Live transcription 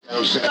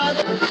Back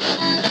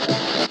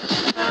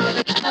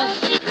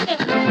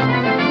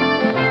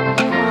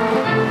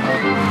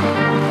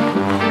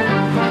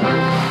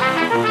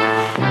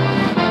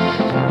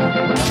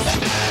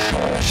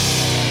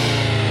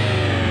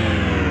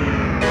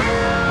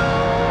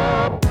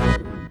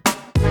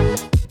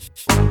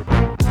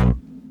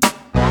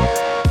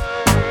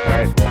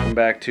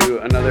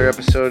to another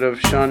episode of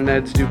Sean and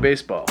Ed's Do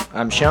Baseball.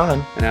 I'm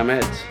Sean. And I'm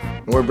Ed's.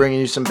 And we're bringing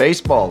you some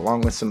baseball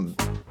along with some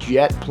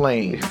jet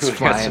planes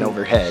flying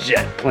overhead.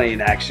 Jet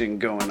plane action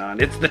going on.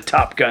 It's the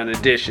Top Gun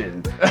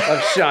edition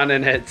of Sean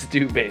and Ed's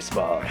Do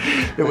Baseball.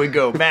 Here we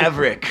go.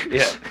 Maverick.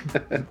 Yeah.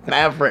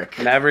 Maverick.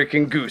 Maverick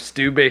and Goose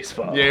Do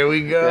Baseball. There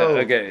we go.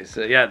 Yeah, okay,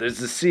 so there's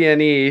the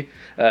CNE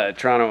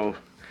Toronto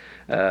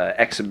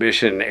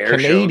exhibition air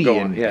Canadian show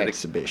going.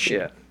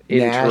 exhibition.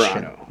 In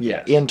Toronto.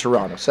 Yeah, in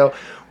Toronto. So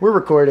we're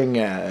recording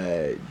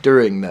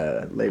during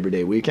the Labor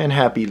Day weekend.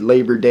 Happy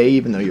Labor Day,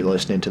 even though you're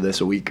listening to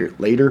this a week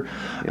later.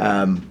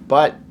 Yeah.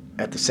 But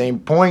at the same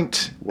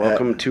point...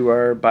 Welcome to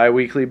our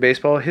bi-weekly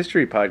baseball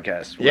history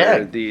podcast,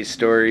 where the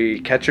story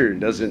catcher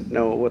doesn't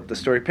know what the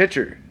story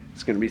pitcher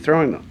is going to be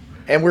throwing them.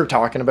 And we're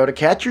talking about a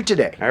catcher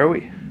today. Are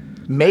we?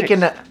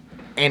 Making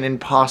an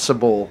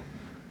impossible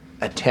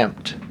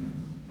attempt.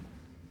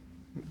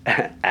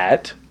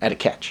 At a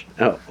catch.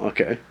 Oh,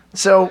 okay.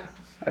 So...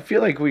 I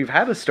feel like we've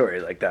had a story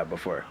like that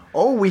before.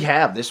 Oh, we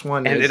have. This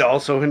one and it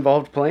also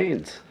involved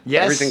planes.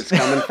 Yes. Everything's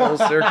coming full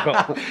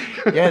circle.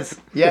 Yes,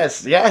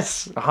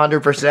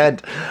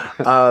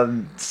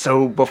 100%.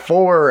 So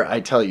before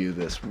I tell you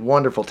this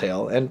wonderful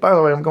tale, and by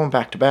the way, I'm going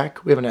back to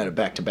back. We haven't had it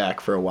back to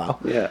back for a while.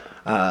 Yeah.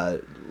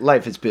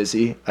 Life is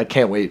busy. I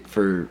can't wait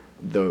for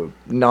the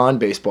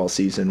non-baseball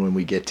season when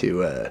we get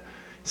to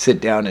sit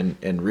down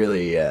and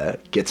really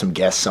get some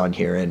guests on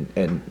here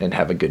and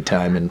have a good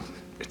time, and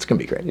it's going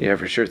to be great. Yeah,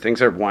 for sure.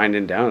 Things are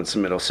winding down. It's the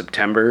middle of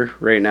September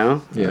right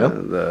now. Yeah.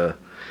 The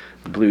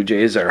Blue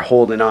Jays are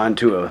holding on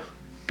to a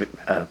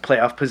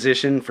playoff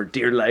position for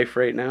dear life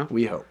right now.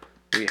 We hope.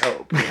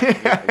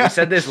 Yeah. We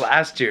said this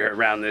last year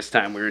around this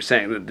time. We were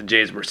saying that the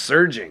Jays were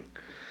surging.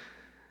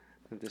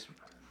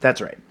 That's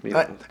right.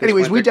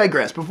 Anyways, we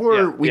digress.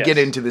 Before we get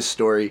into this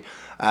story,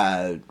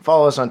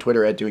 follow us on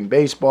Twitter at Doing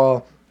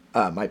Baseball.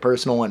 My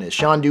personal one is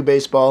Sean Do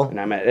Baseball. And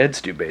I'm at Ed's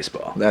Do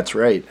Baseball. That's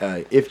right.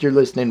 If you're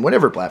listening,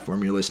 whatever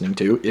platform you're listening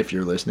to, if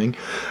you're listening,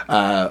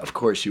 of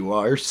course you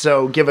are.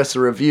 So give us a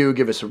review,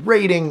 give us a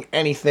rating,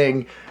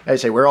 anything. I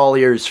say we're all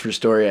ears for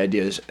story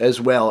ideas as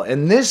well.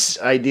 And this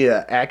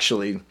idea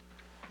actually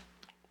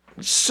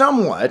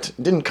somewhat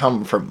didn't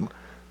come from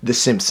The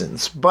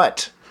Simpsons,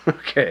 but...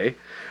 Okay.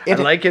 I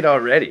like it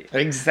already.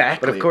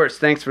 Exactly. But of course,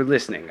 thanks for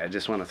listening. I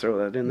just want to throw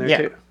that in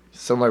there too.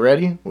 So am I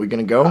ready? We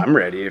gonna go? I'm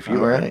ready if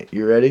you are. All right.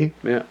 You ready?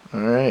 Yeah. All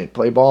right.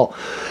 Play ball.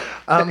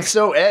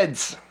 So,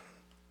 Eds,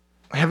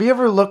 have you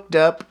ever looked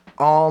up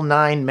all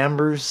 9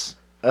 members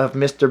of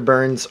Mr.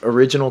 Burns'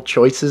 original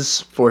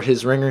choices for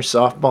his Ringer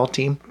softball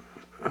team?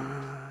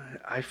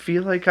 I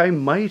feel like I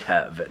might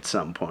have at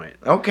some point.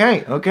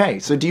 Okay.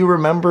 So do you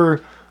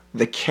remember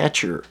the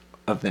catcher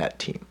of that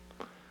team?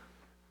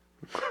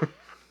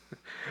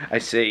 I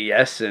say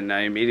yes, and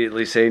I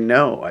immediately say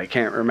no. I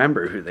can't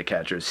remember who the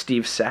catcher is.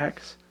 Steve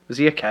Sachs? Was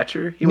he a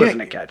catcher? He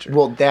wasn't a catcher.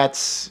 Well,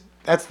 that's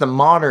the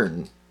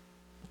modern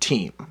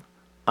team.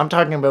 I'm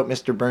talking about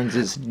Mr.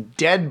 Burns'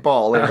 dead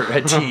ball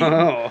era team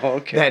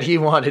that he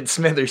wanted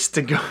Smithers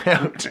to go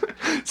out.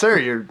 Sir,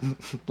 your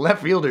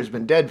left fielder's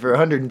been dead for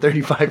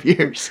 135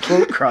 years.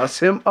 We'll cross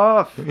him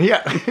off.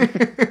 Yeah.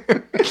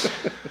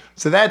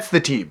 So that's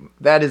the team.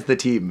 That is the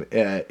team,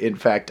 in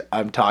fact,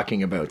 I'm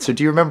talking about. So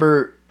do you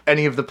remember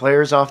any of the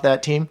players off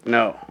that team?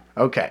 No.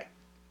 Okay.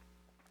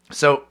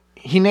 So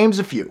he names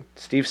a few.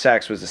 Steve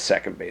Sachs was a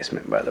second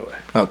baseman, by the way.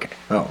 Okay.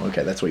 Oh,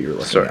 okay. That's what you were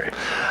looking at.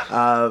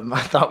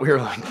 I thought we were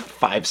like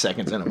 5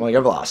 seconds in. I'm like,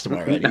 I've lost him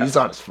already. He's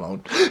on his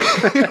phone.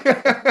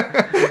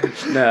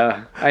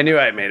 No, I knew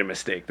I made a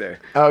mistake there.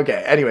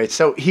 Okay. Anyway,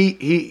 so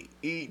he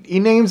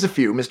names a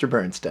few. Mr.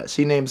 Burns does.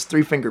 He names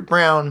Three Finger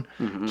Brown,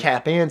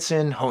 Cap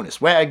Anson, Honus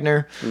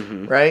Wagner,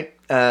 right?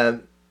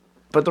 But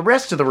the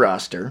rest of the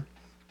roster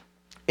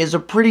is a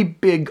pretty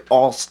big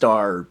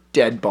all-star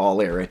dead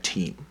ball era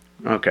team.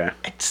 Okay.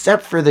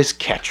 Except for this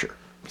catcher.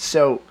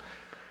 So,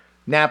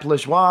 Nap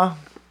Lajoie,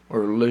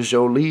 or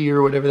LeJolie,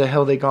 or whatever the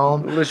hell they call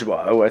him.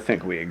 Lajoie. Oh, I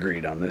think we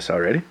agreed on this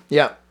already.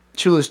 Yeah.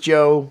 Chulis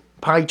Joe,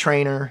 Pie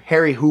Trainer,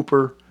 Harry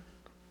Hooper,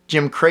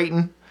 Jim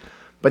Creighton.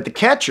 But the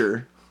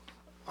catcher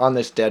on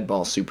this dead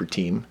ball super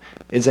team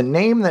is a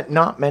name that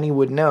not many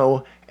would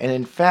know, and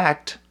in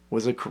fact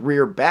was a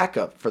career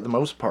backup for the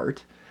most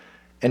part,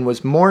 and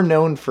was more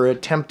known for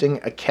attempting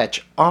a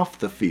catch off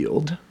the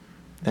field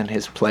than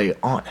his play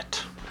on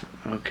it.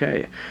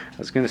 Okay. I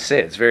was going to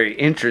say, it's very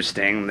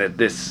interesting that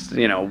this,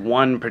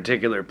 one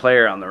particular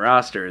player on the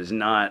roster is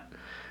not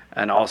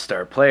an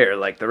all-star player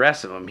like the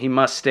rest of them. He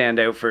must stand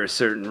out for a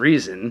certain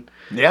reason.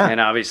 Yeah. And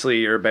obviously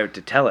you're about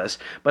to tell us.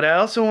 But I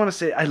also want to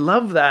say, I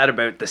love that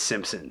about The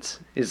Simpsons.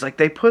 Is like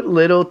they put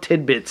little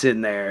tidbits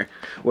in there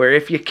where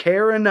if you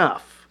care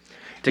enough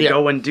to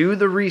go and do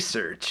the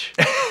research,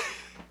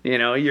 You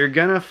know, you're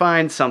gonna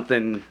find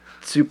something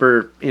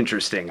super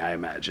interesting, I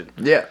imagine.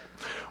 Yeah.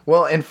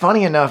 Well, and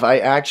funny enough, I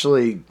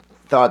actually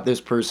thought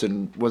this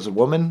person was a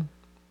woman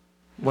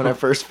when I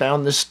first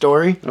found this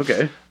story.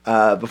 Okay.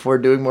 Before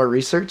doing more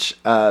research.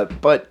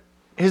 But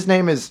his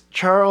name is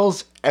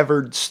Charles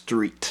Everard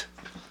Street.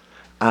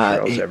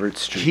 Charles Everard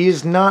Street. He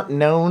is not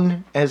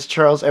known as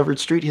Charles Everard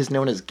Street. He's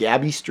known as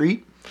Gabby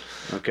Street.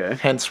 Okay.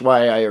 Hence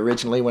why I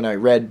originally, when I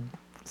read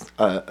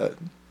a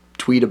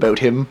tweet about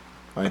him,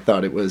 I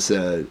thought it was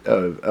a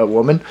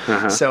woman.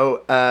 Uh-huh.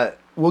 So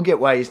we'll get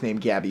why he's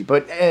named Gabby.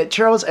 But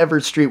Charles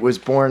Everard Street was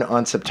born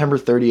on September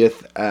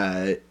 30th,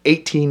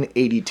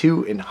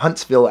 1882 in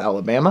Huntsville,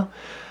 Alabama.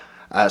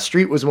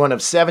 Street was one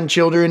of 7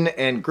 children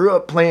and grew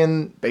up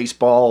playing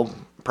baseball,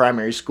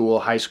 primary school,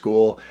 high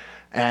school.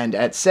 And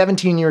at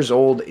 17 years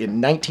old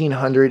in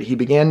 1900, he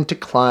began to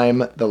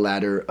climb the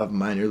ladder of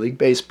minor league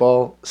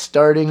baseball,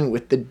 starting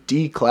with the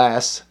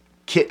D-Class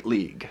Kit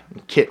League.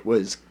 Kit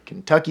was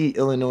Kentucky,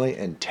 Illinois,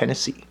 and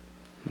Tennessee.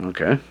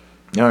 Okay.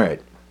 All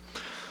right.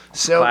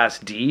 So Class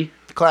D?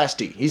 Class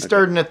D. He's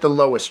starting at the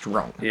lowest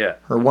rung. Yeah.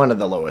 Or one of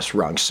the lowest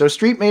rungs. So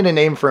Street made a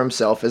name for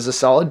himself as a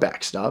solid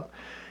backstop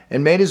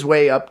and made his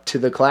way up to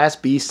the Class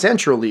B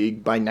Central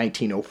League by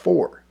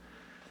 1904.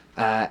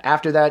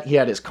 After that, he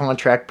had his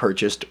contract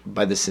purchased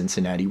by the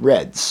Cincinnati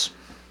Reds.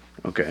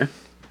 Okay.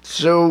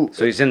 So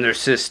he's in their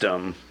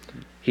system.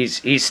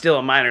 He's still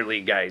a minor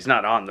league guy. He's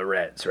not on the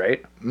Reds,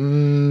 right?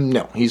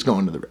 no, he's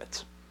going to the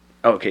Reds.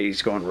 Okay,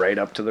 he's going right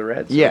up to the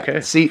Reds. Yeah,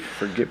 Okay. see,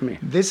 Forgive me.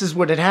 this is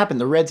what had happened.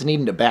 The Reds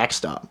needed a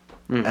backstop.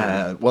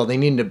 Well, they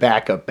needed a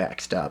backup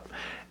backstop.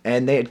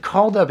 And they had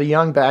called up a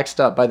young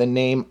backstop by the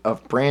name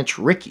of Branch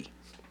Rickey.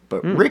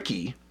 But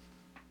Rickey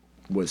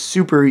was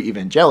super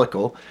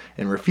evangelical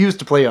and refused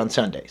to play on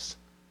Sundays.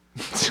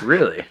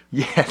 Really?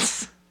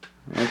 Yes.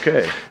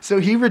 Okay. So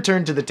he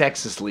returned to the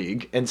Texas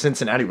League, and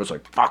Cincinnati was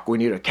like, fuck, we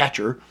need a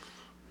catcher.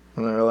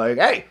 And they were like,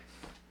 hey.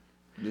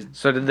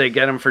 So did they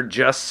get him for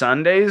just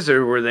Sundays,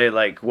 or were they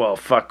like, well,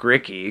 fuck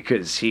Ricky,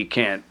 because he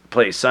can't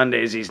play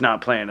Sundays, he's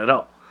not playing at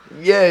all?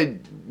 Yeah,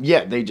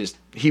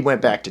 he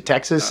went back to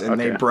Texas, and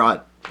they Okay.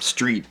 brought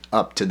Street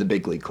up to the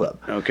big league club.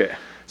 Okay.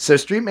 So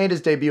Street made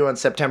his debut on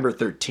September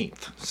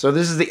 13th. So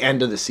this is the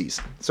end of the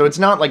season. So it's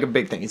not like a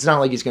big thing. It's not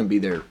like he's going to be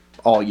there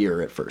all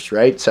year at first,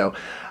 right? So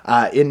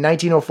in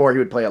 1904, he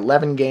would play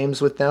 11 games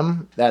with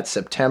them. That's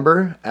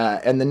September.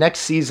 And the next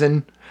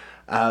season,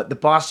 the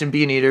Boston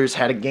Beaneaters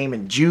had a game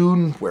in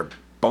June where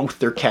both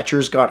their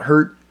catchers got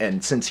hurt.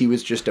 And since he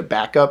was just a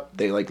backup,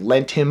 they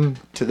lent him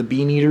to the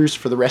Beaneaters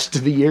for the rest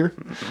of the year.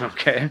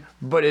 Okay.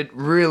 But it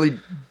really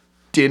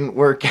didn't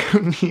work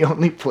out. He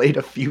only played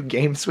a few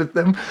games with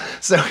them.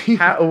 So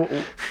How?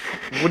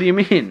 What do you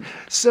mean?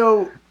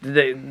 So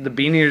The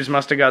Beaneaters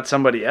must have got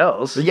somebody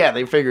else. yeah,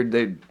 they figured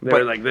They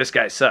were like, this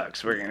guy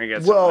sucks. We're gonna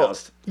get someone well,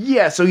 else.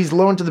 yeah. So he's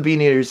loaned to the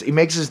Beaneaters. He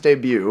makes his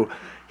debut.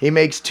 He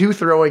makes 2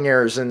 throwing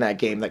errors in that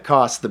game that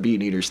cost the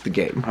Beaneaters the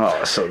game.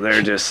 Oh, so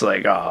they're just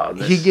like, oh,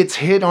 this... He gets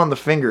hit on the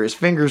finger. His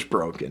finger's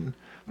broken,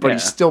 but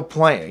he's Yeah. still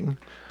playing.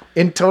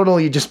 In total,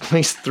 he just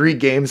plays 3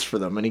 games for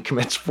them, and he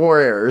commits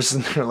 4 errors.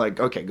 And they're like,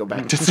 "Okay, go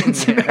back to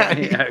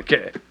Cincinnati." yeah,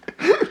 okay.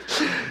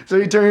 So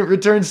he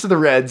returns to the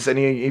Reds, and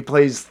he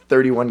plays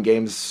 31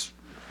 games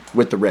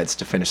with the Reds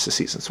to finish the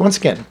season. So once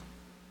again,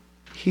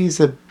 he's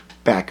a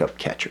backup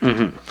catcher.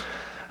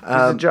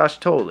 He's Josh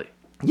Tolley.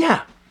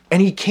 Yeah,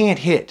 and he can't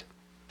hit.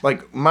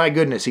 Like, my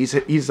goodness,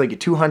 he's like a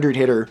 200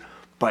 hitter,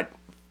 but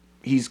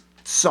he's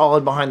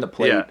solid behind the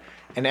plate. Yeah.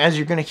 And as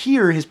you're going to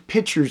hear, his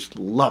pitchers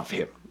love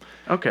him.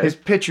 Okay. His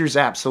pitchers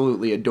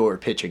absolutely adore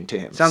pitching to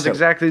him. Sounds So-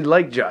 exactly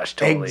like Josh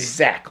Tolley.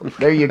 Exactly.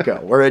 There you go.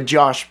 Or a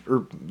Josh or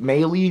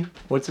Maley.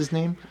 What's his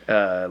name?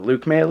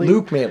 Luke Maley.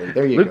 Luke Maley.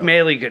 There you Luke go.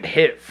 Maley could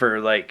hit for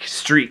like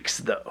streaks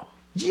though.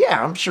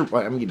 Yeah, I'm sure.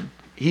 I mean,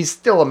 he's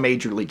still a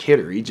major league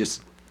hitter. He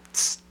just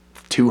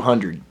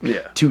 200,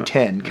 Yeah.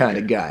 210 kind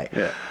of guy.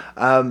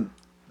 Yeah.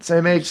 So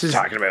he makes his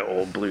Talking about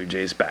old Blue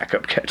Jays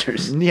backup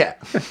catchers. yeah.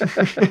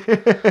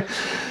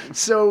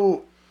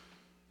 So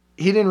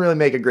he didn't really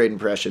make a great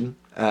impression.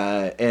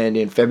 And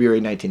in February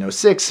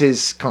 1906,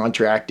 his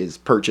contract is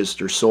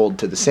purchased or sold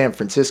to the San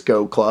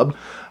Francisco club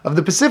of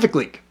the Pacific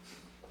League.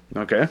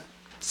 Okay.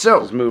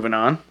 So, Moving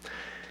on.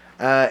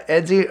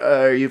 Edsy,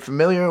 are you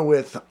familiar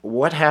with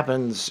what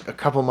happens a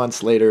couple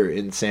months later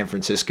in San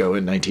Francisco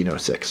in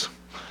 1906?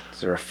 Is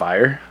there a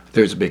fire?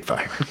 There's a big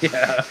fire.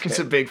 Yeah. Okay. It's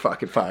a big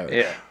fucking fire.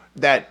 Yeah.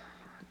 That.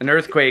 An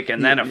earthquake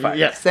and then a fire.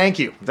 Yes, thank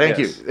you. Thank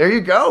Yes. you. There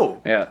you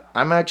go. Yeah.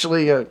 I'm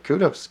actually,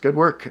 kudos. Good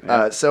work.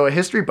 So a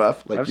history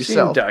buff like I've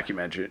yourself. seen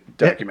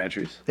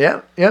documentaries.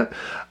 Yeah, yeah.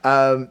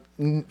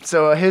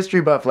 So a history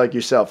buff like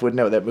yourself would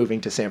know that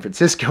moving to San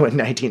Francisco in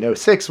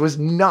 1906 was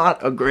not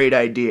a great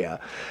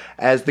idea,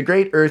 as the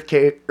great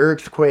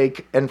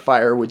earthquake and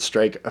fire would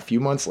strike a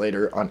few months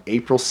later on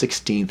April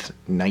 16th,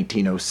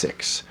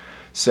 1906.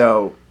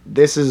 So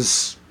this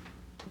is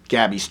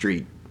Gabby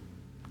Street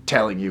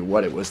telling you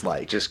what it was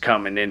like. Just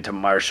coming into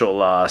martial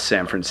law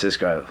San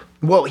Francisco.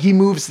 Well, he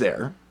moves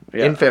there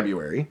Yeah. in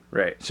February.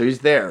 Right. So he's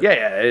there.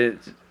 Yeah, yeah.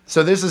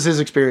 So this is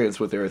his experience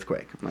with the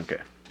earthquake. Okay.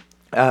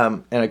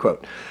 And I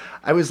quote,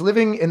 I was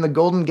living in the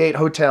Golden Gate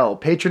Hotel,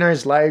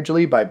 patronized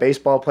largely by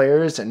baseball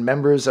players and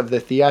members of the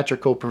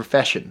theatrical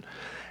profession.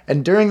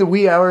 And during the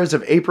wee hours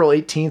of April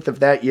 18th of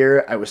that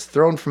year, I was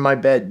thrown from my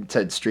bed,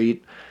 said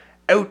Street.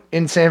 Out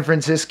in San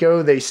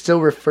Francisco, they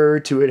still refer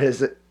to it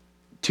as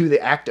to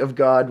the act of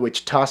God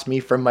which tossed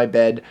me from my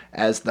bed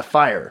as the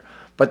fire.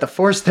 But the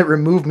force that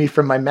removed me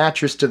from my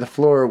mattress to the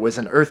floor was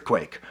an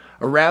earthquake.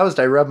 Aroused,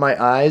 I rubbed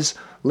my eyes,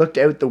 looked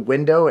out the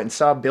window, and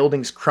saw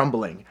buildings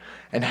crumbling.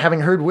 And having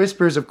heard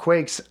whispers of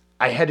quakes,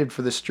 I headed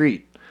for the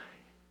street.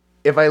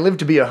 If I live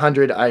to be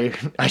 100,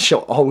 I shall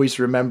always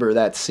remember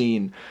that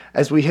scene.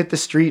 As we hit the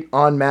street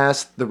en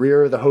masse, the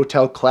rear of the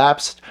hotel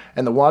collapsed,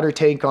 and the water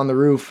tank on the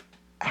roof,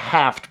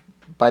 halved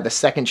by the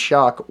second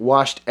shock,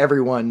 washed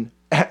every one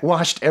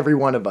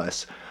of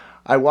us.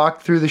 I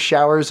walked through the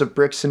showers of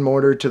bricks and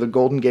mortar to the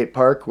Golden Gate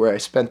Park, where I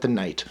spent the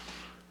night.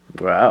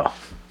 Wow.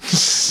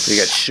 He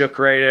got shook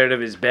right out of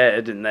his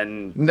bed, and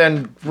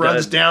then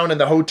runs down in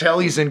the hotel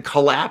he's in,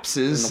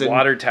 collapses. And the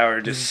water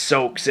tower just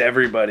soaks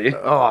everybody.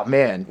 Oh,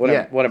 man.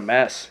 What a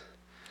mess.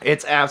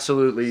 It's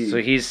absolutely... So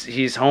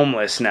he's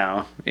homeless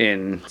now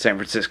in San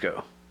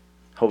Francisco.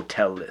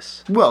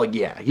 Hotelless. Well,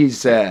 yeah.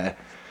 He's...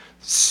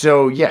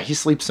 he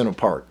sleeps in a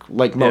park.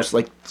 Like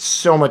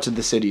so much of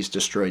the city's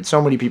destroyed.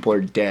 So many people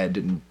are dead,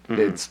 and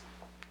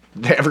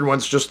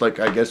everyone's just like,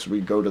 I guess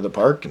we go to the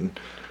park and...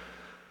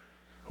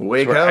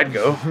 Wake up. I'd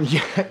go.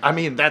 Yeah, I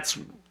mean, that's,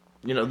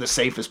 the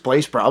safest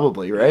place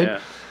probably,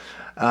 right?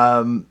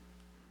 Yeah.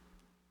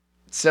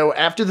 So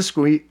after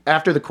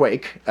the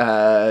quake,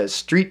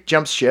 Street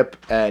jumps ship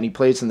and he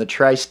plays in the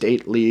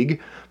Tri-State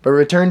League, but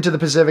returned to the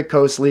Pacific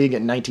Coast League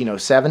in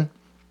 1907.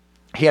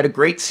 He had a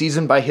great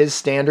season by his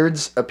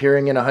standards,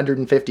 appearing in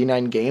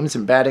 159 games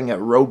and batting a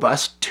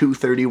robust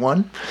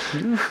 .231.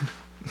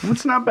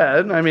 That's not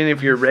bad. I mean,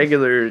 if you're a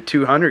regular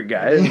 200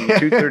 guy,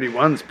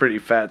 231's pretty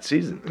fat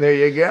season. There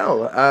you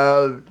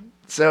go.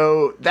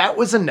 So that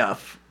was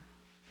enough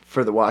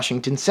for the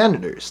Washington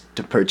Senators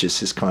to purchase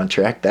his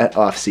contract that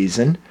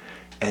offseason,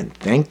 and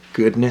thank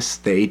goodness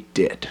they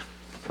did.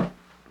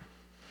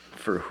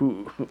 For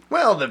who?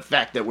 Well, the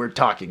fact that we're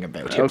talking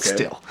about him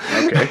still.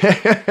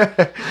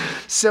 Okay.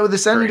 So the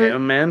Senators... For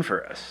him and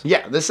for us.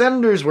 Yeah, the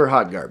Senators were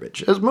hot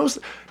garbage.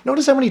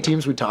 Notice how many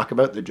teams we talk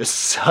about that just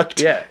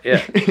sucked. Yeah.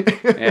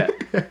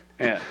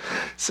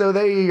 So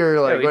they are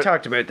like... Yeah, we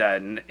talked about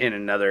that in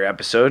another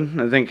episode.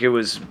 I think it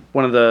was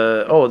one of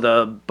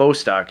the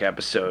Bostock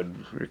episode.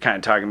 We were kind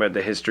of talking about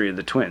the history of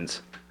the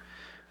Twins.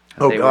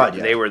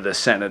 They were the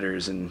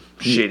Senators and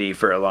shitty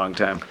for a long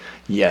time.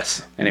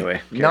 Yes. Anyway.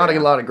 Not a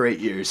lot of great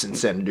years in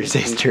Senators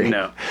history.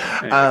 No.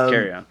 Anyway,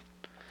 carry on.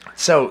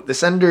 So the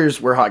Senators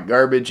were hot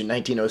garbage in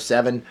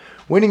 1907,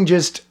 winning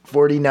just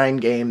 49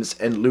 games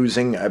and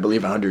losing, I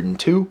believe,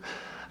 102.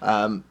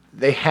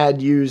 They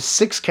had used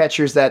 6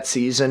 catchers that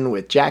season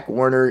with Jack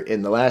Warner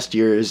in the last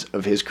years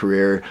of his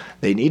career.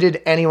 They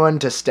needed anyone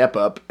to step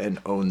up and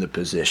own the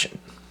position.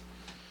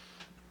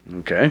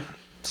 Okay.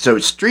 So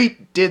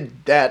Street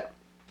did that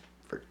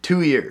for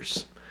 2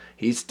 years.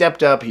 He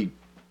stepped up, he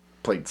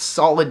played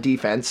solid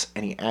defense,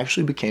 and he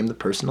actually became the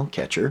personal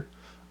catcher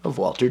of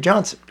Walter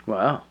Johnson.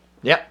 Wow.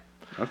 Yep.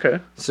 Okay.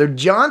 So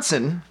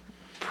Johnson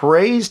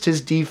praised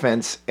his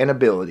defense and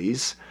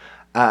abilities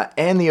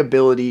and the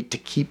ability to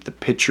keep the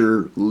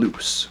pitcher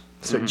loose.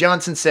 So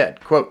Johnson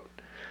said, quote,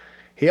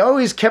 he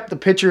always kept the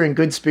pitcher in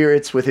good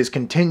spirits with his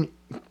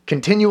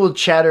continual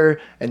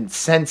chatter and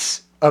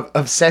sense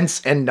of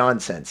sense and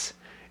nonsense.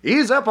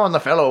 Ease up on the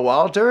fellow,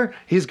 Walter.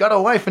 He's got a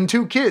wife and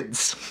 2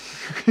 kids.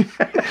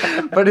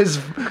 But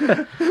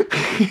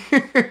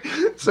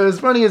so as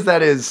funny as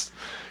that is,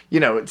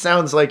 it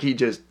sounds like he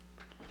just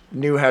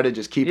knew how to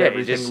just keep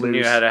everything just loose.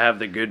 Knew how to have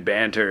the good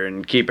banter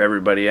and keep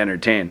everybody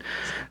entertained.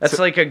 That's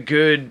like a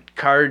good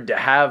card to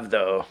have,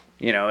 though.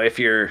 If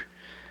you're,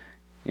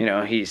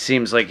 he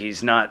seems like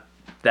he's not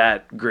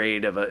that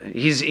great of a.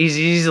 He's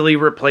easily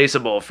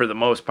replaceable for the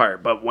most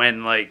part, but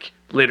when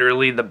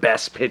literally the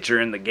best pitcher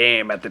in the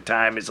game at the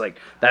time is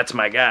that's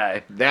my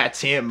guy. That's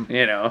him.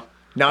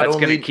 That's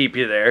going to keep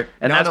you there,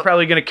 and that's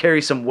probably going to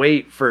carry some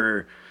weight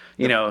for.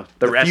 The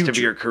rest future. Of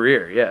your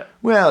career, yeah.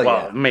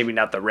 Well, maybe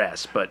not the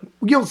rest, but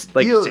you'll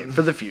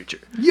for the future.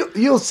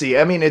 You'll see.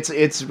 I mean,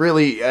 it's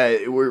really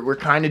we're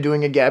kind of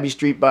doing a Gabby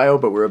Street bio,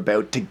 but we're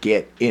about to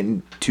get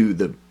into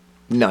the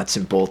nuts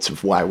and bolts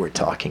of why we're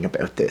talking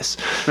about this.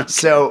 Okay.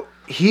 So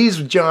he's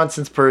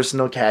Johnson's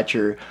personal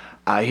catcher.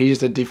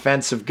 He's a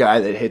defensive guy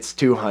that hits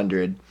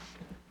 200.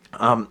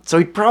 So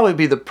he'd probably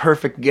be the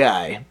perfect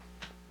guy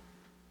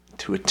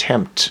to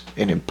attempt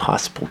an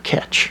impossible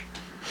catch.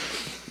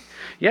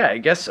 Yeah, I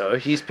guess so.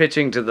 He's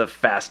pitching to the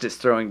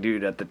fastest throwing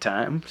dude at the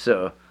time,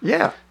 so...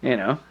 Yeah.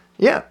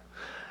 Yeah.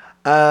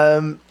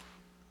 So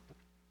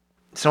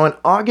on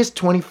August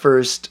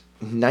 21st,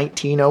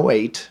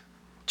 1908,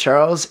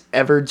 Charles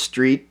Everard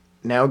Street,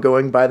 now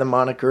going by the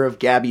moniker of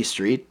Gabby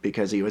Street,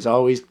 because he was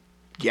always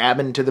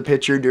gabbing to the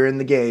pitcher during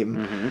the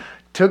game,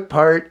 took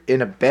part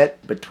in a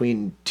bet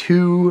between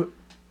 2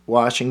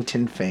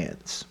 Washington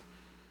fans.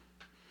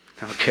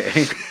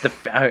 Okay.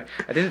 I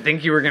didn't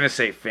think you were gonna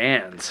say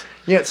fans.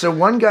 Yeah, so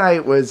one guy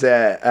was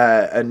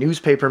a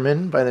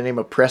newspaperman by the name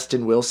of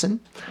Preston Wilson,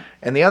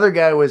 and the other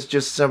guy was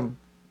just some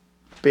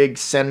big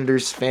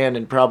Senators fan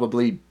and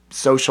probably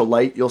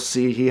socialite. You'll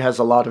see he has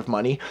a lot of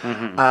money,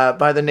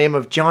 by the name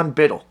of John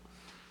Biddle.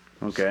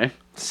 Okay.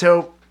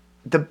 So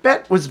the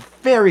bet was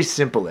very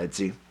simple,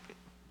 Edsy.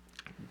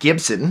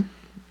 Gibson,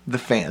 the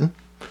fan,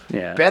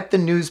 Yeah. bet the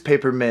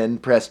newspaperman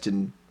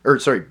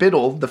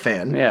Biddle, the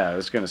fan. Yeah, I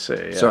was gonna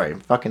say. Yeah. Sorry, I'm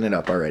fucking it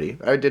up already.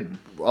 I did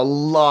a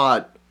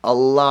lot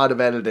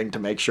of editing to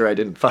make sure I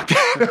didn't fuck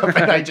that up,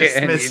 and I just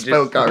And you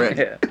misspoke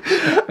already.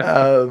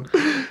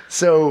 Yeah.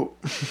 So,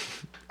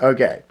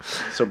 okay.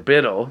 So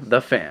Biddle,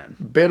 the fan.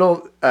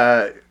 Biddle,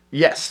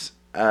 yes.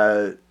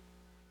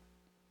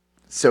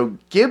 So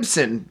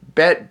Gibson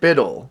bet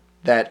Biddle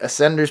that a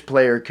Senators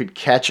player could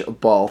catch a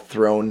ball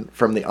thrown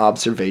from the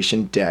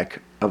observation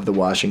deck of the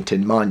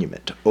Washington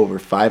Monument over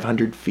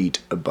 500 feet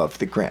above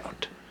the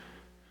ground.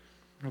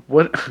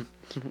 What?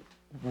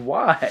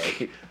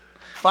 Why?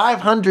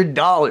 $500,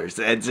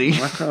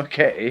 Edsy.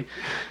 Okay.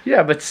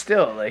 Yeah, but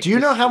still, like. Do you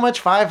know how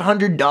much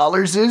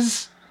 $500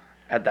 is?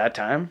 At that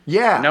time?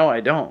 Yeah. No,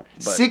 I don't.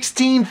 But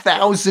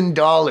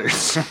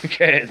 $16,000.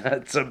 okay,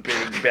 that's a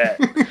big bet.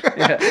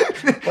 Yeah.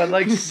 But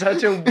like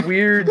such a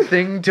weird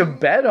thing to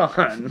bet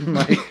on.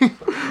 Like,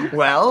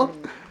 Well,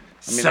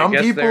 some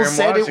guess people they're in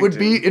said it would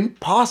be Washington.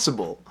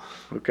 impossible.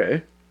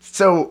 okay.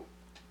 So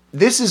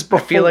this is before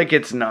I feel like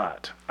it's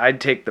not. I'd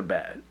take the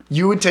bet.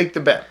 you would take the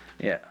bet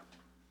Yeah.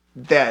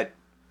 that.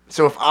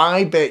 So if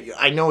I bet you,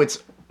 I know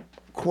it's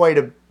quite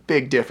a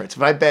big difference.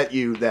 If I bet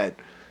you that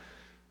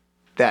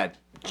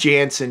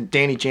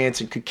Danny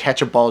Jansen could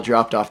catch a ball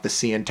dropped off the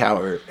CN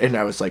Tower, and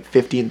I was like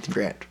 15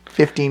 grand.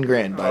 15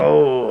 grand, bud.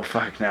 Oh,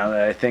 fuck, now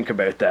that I think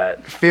about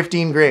that.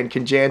 15 grand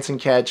can Jansen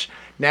catch.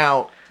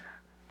 Now,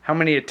 How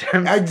many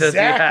attempts does he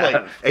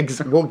have?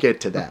 We'll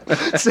get to that.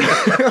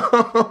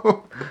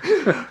 So,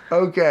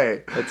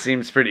 okay. That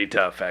seems pretty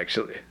tough,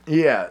 actually.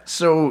 Yeah.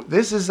 So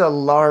this is a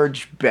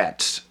large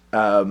bet.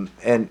 So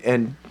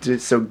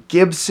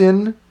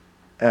Gibson,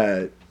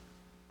 the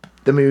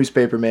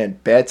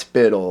newspaperman, bets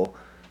Biddle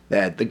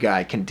that the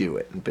guy can do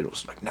it. And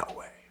Biddle's like, no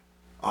way.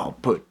 I'll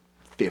put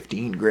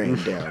 15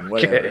 grand down,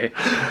 whatever.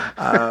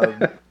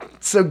 Okay.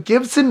 So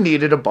Gibson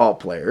needed a ball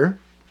player,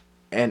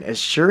 and as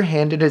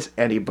sure-handed as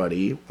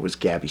anybody was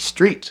Gabby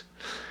Street.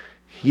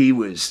 He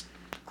was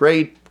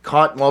great,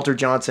 caught Walter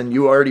Johnson.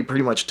 You already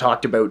pretty much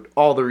talked about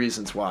all the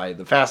reasons why.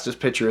 The fastest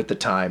pitcher at the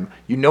time.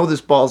 You know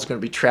this ball's going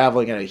to be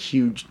traveling at a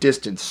huge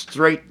distance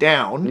straight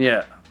down.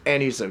 Yeah.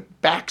 And he's a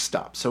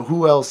backstop. So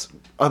who else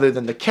other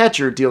than the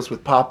catcher deals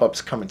with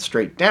pop-ups coming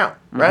straight down,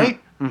 right?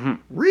 Mm-hmm.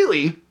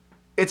 Really,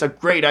 it's a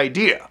great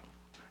idea.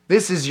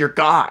 This is your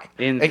guy.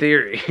 In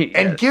theory.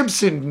 And yes.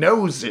 Gibson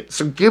knows it.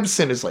 So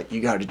Gibson is like, you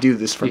got to do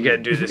this for You me.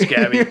 gotta do this,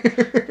 Gabby.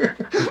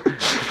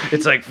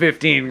 It's like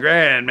 15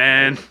 grand,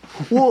 man.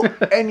 Well,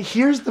 and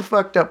here's the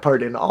fucked up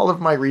part in all of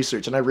my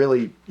research, and I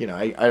really,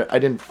 I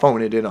didn't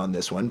phone it in on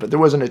this one, but there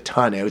wasn't a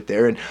ton out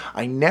there, and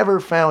I never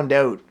found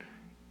out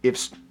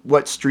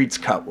what Street's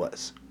cut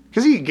was.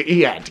 Because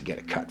he had to get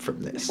a cut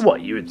from this.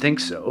 What, you would think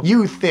so.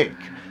 You think.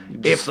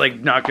 If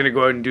like not gonna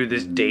go out and do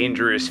this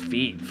dangerous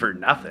feat for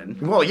nothing.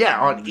 Well, yeah,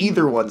 on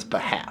either one's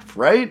behalf,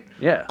 right?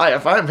 Yeah.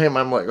 If I'm him,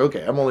 I'm like,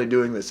 okay, I'm only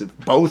doing this if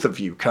both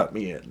of you cut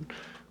me in.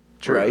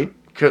 True. Right?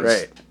 'Cause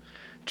Right.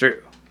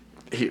 True.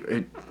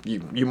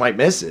 you might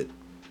miss it.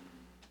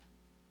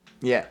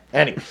 Yeah.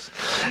 Anyways,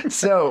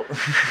 so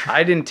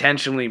I'd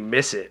intentionally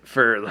miss it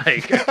for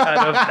like a cut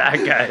of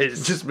that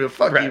guy's. just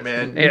fuck you, Right.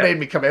 man. Yeah. You made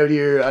me come out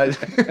here.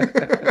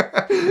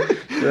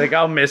 Like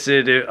I'll miss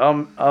it.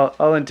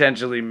 I'll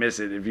intentionally miss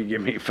it if you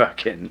give me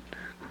fucking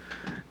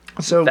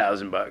So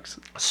 $1,000.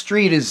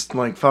 Street is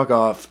like, fuck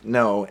off,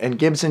 no. And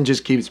Gibson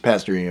just keeps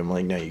pestering him,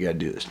 like, no, you gotta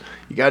do this.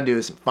 You gotta do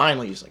this. And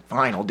finally, he's like,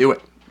 fine, I'll do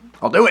it.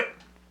 I'll do it.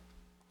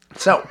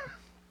 So,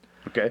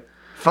 Okay.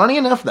 funny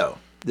enough, though,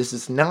 this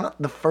is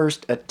not the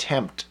first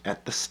attempt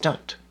at the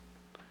stunt.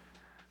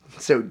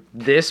 So,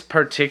 This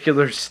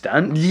particular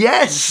stunt.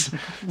 yes!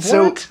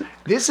 What? So,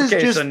 this is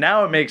Okay, just... so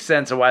now it makes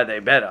sense of why they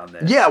bet on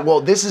this. Yeah,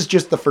 well, this is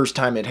just the first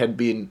time it had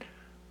been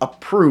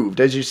approved.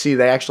 As you see,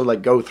 they actually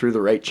like go through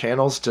the right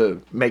channels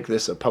to make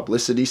this a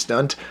publicity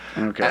stunt.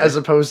 Okay. As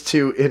opposed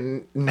to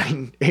in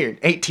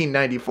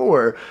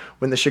 1894,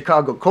 when the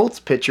Chicago Colts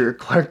pitcher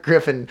Clark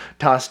Griffin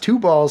tossed two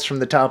balls from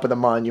the top of the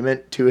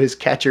monument to his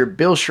catcher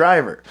Bill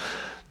Shriver.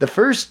 The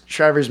first,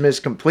 Shriver's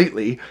missed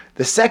completely.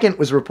 The second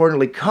was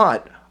reportedly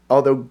caught,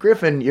 although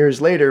Griffin,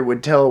 years later,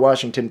 would tell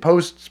Washington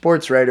Post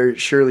sports writer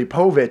Shirley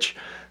Povich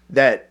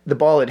that the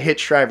ball had hit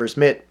Shriver's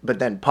mitt, but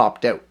then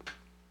popped out.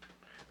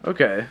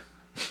 Okay.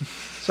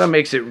 So that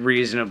makes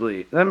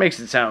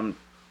it sound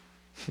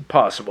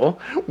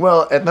possible.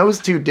 Well, and those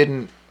two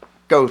didn't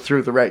go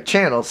through the right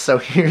channels, so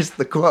here's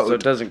the quote. So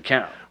it doesn't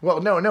count.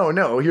 Well,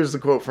 no. Here's the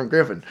quote from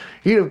Griffin.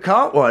 He'd have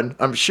caught one,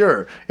 I'm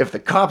sure, if the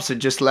cops had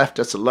just left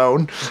us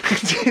alone.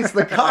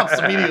 The cops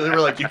immediately were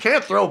like, you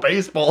can't throw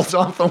baseballs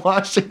off the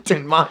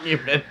Washington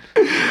Monument.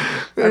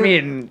 I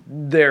mean,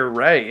 they're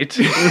right.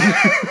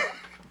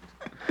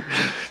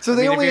 So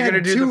they only if you're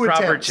had gonna do two the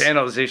proper attempts.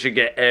 channels, they should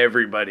get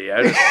everybody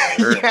out of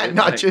there. Yeah,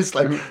 not just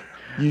like,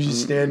 you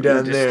just stand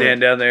down just there.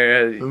 stand down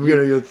there. I'm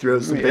gonna go throw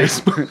some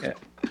baseball. Yeah.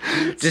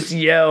 Just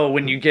yell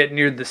when you get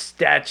near the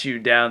statue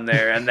down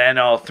there, and then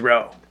I'll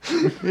throw.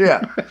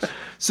 Yeah.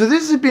 So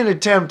this had been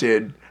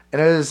attempted,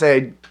 and as I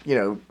say,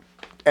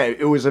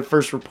 it was at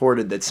first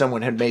reported that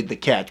someone had made the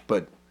catch,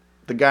 but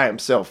the guy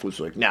himself was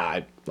like, nah,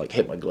 I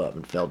hit my glove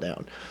and fell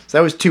down. So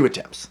that was 2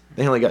 attempts.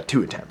 They only got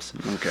 2 attempts.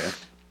 Okay.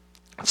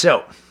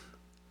 So,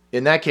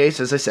 in that case,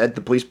 as I said,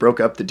 the police broke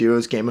up the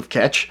duo's game of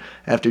catch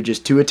after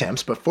just 2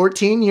 attempts, but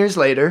 14 years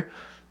later,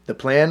 the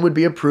plan would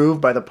be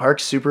approved by the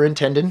park's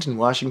superintendent in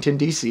Washington,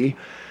 D.C.,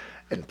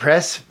 and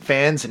press,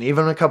 fans, and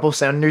even a couple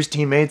Sounders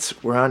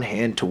teammates were on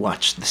hand to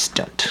watch the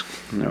stunt.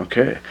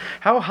 Okay.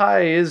 How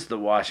high is the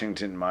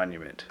Washington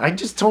Monument? I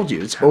just told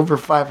you, it's over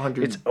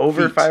 500 It's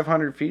over feet.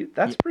 500 feet?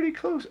 That's pretty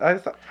close.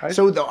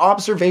 So the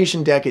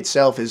observation deck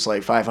itself is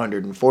like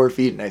 504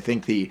 feet, and I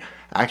think the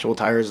actual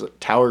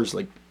towers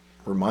like,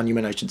 or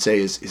monument, I should say,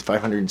 is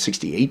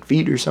 568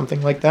 feet or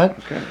something like that.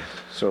 Okay.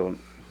 So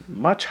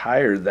much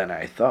higher than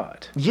I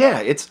thought.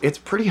 Yeah, it's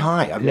pretty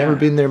high. I've never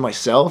been there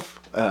myself.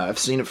 I've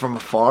seen it from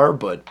afar,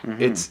 but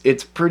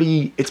it's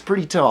pretty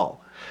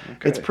tall.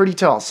 Okay. It's pretty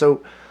tall.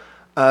 So,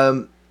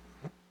 the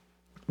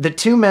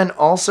 2 men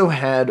also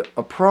had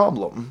a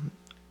problem.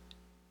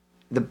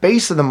 The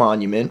base of the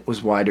monument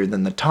was wider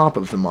than the top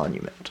of the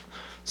monument,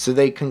 so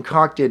they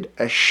concocted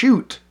a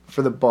chute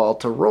for the ball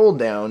to roll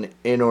down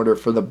in order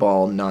for the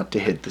ball not to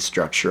hit the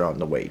structure on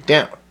the way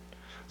down.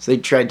 So they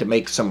tried to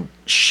make some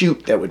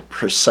chute that would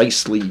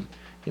precisely,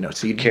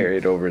 so you Carry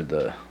it over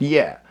the...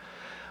 Yeah.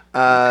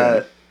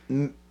 Okay.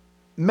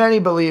 Many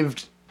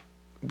believed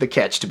the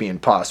catch to be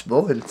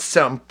impossible, and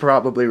some,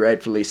 probably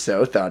rightfully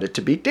so, thought it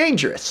to be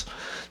dangerous.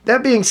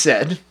 That being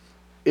said,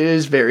 it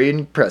is very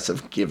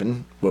impressive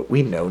given what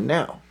we know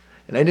now.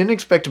 And I didn't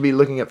expect to be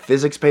looking at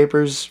physics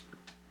papers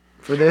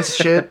for this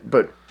shit,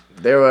 but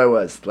there I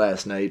was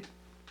last night,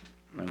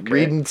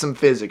 reading some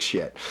physics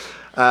shit.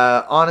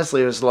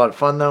 Honestly, it was a lot of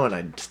fun, though, and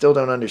I still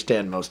don't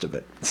understand most of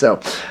it. So,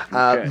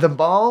 the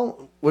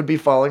ball would be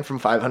falling from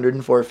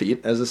 504 feet,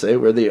 as I say,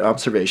 where the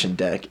observation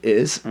deck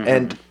is.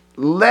 And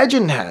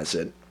legend has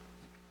it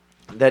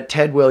that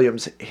Ted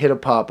Williams hit a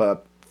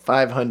pop-up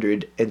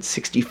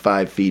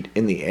 565 feet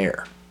in the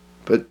air.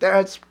 But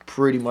that's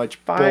pretty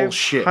much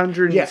bullshit.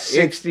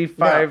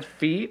 565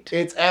 feet?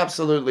 It's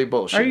absolutely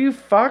bullshit. Are you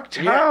fucked?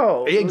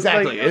 How?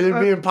 Exactly. Like,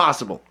 It'd be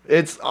impossible.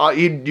 It's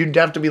you'd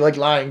have to be like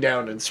lying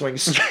down and swing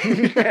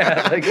straight.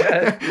 Yeah, like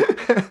that.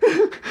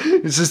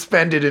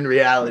 Suspended in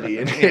reality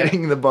and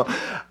hitting the ball.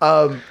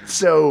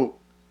 So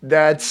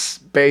that's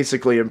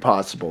basically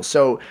impossible.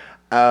 So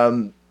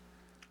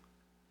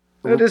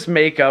They'll just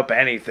make up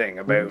anything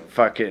about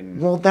fucking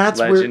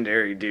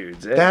legendary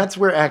dudes. Eh? That's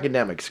where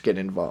academics get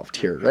involved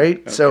here, right?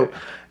 Okay. So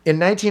in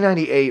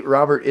 1998,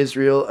 Robert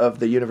Israel of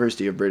the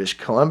University of British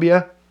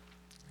Columbia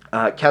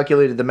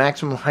calculated the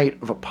maximum height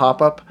of a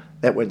pop-up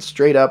that went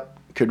straight up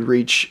could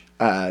reach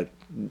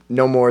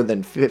no more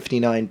than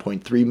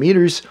 59.3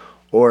 meters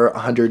or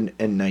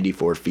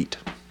 194 feet.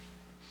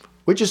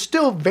 Which is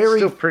still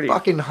pretty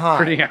fucking high.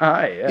 Pretty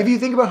high, yeah. If you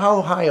think about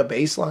how high a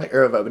baseline,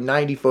 or a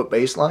 90-foot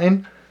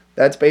baseline,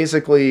 that's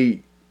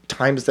basically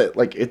times that,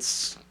 like,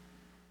 it's...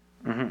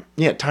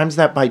 Yeah, times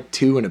that by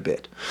 2 and a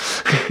bit.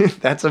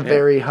 That's a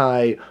very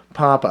high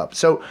pop-up.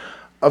 So,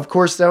 of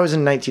course, that was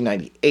in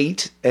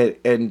 1998,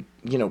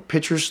 and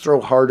pitchers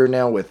throw harder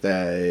now with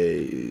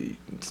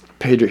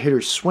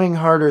hitters swing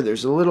harder.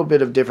 There's a little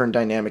bit of different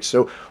dynamics.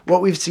 So,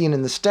 what we've seen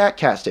in the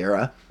StatCast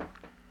era,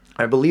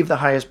 I believe the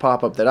highest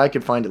pop-up that I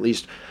could find at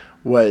least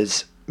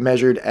was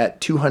measured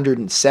at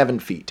 207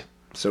 feet.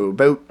 So,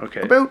 about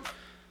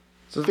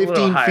so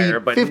 15 higher,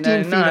 feet, but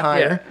 15 feet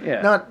higher.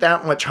 Yeah. Not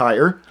that much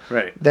higher.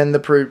 Right. Than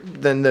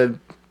the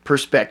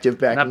perspective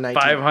back in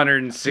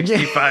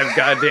 565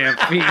 goddamn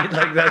feet.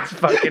 Like, that's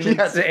fucking insane.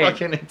 That's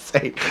fucking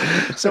insane.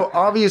 So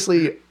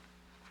obviously,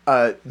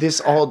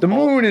 the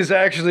moon is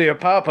actually a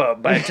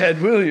pop-up by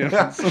Ted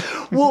Williams.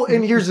 Well,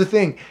 and here's the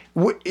thing: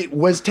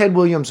 was Ted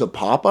Williams a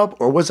pop-up,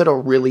 or was it a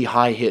really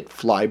high hit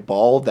fly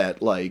ball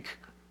that like?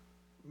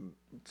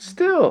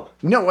 Still.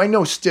 No, I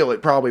know still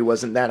it probably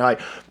wasn't that high.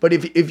 But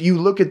if you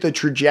look at the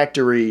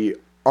trajectory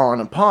on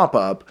a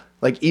pop-up,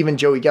 like even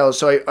Joey Gallo,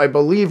 so I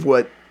believe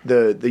what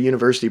the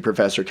university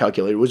professor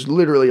calculated was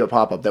literally a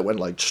pop-up that went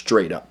like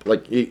straight up.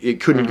 Like it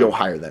couldn't go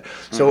higher than that.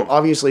 So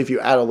obviously if you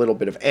add a little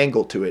bit of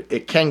angle to it,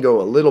 it can go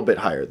a little bit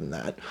higher than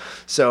that.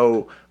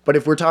 So, but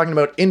if we're talking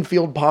about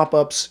infield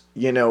pop-ups,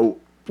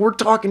 we're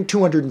talking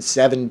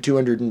 207,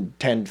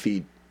 210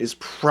 feet. Is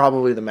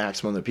probably the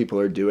maximum that people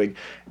are doing.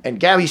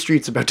 And Gabby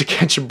Street's about to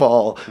catch a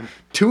ball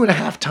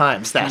 2.5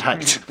 times that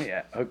height.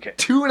 Yeah, okay.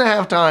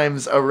 2.5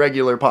 times a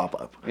regular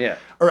pop-up. Yeah.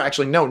 Or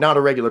actually, no, not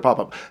a regular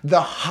pop-up. The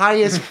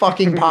highest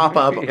fucking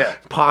pop-up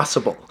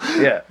possible.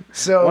 Yeah.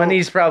 So one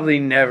he's probably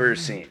never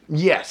seen.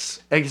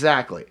 Yes,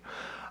 exactly.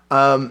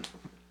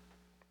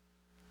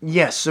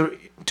 Yes, so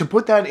to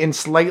put that in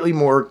slightly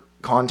more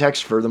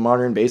context for the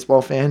modern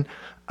baseball fan,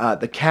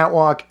 The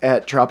catwalk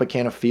at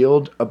Tropicana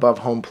Field above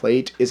home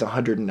plate is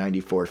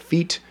 194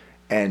 feet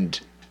and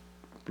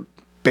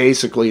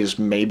basically has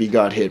maybe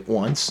got hit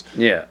once.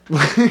 Yeah.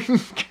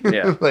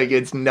 Yeah. Like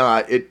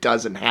it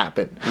doesn't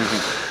happen.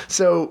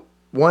 So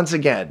once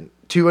again,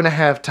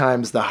 2.5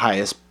 times the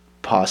highest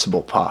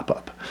possible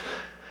pop-up.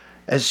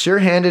 As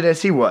sure-handed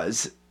as he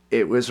was,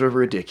 it was a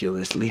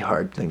ridiculously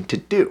hard thing to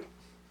do.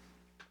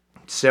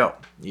 So,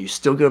 you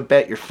still gonna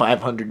bet your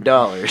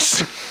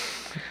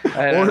 $500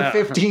 I don't or know.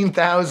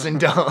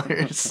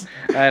 $15,000?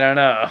 I don't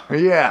know.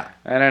 Yeah.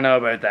 I don't know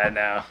about that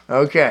now.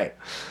 Okay.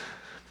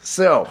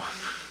 So,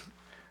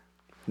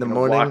 the I'll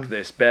morning walk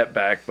this bet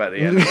back by the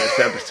end of this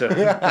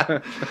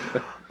episode.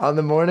 on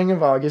the morning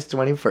of August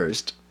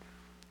 21st,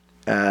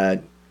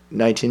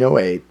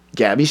 1908,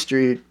 Gabby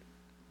Street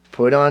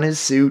put on his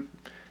suit,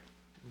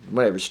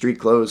 whatever, street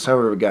clothes,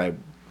 however a guy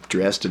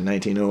dressed in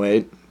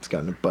 1908. He's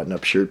got a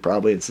button-up shirt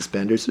probably and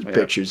suspenders. There's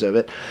pictures of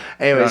it.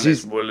 On Anyways,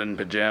 his he's... woolen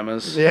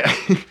pajamas. Yeah.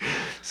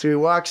 So he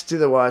walks to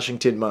the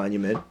Washington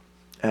Monument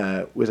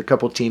with a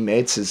couple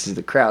teammates as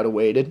the crowd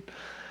awaited.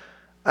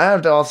 I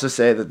have to also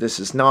say that this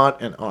is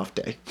not an off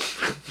day.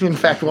 In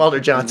fact, Walter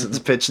Johnson's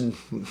pitching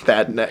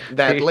that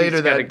later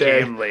He's got that a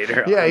day. game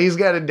later Yeah, on. he's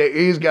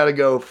got to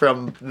go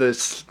from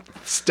this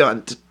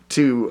stunt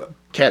to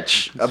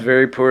catch a... It's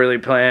very poorly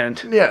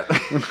planned. Yeah.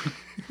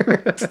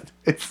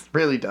 It's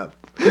really dumb.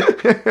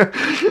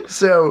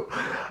 So,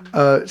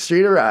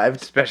 Street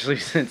arrived. Especially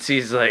since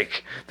he's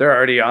like, they're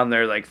already on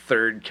their like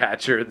third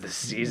catcher of the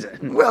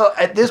season. Well,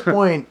 at this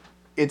point,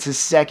 it's his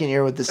second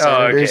year with the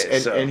Senators,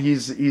 okay, and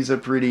he's a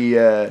pretty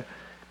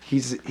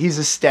he's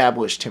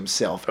established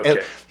himself. Okay. And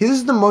this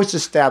is the most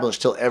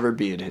established he'll ever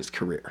be in his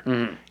career.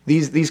 Mm-hmm.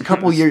 These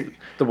couple years,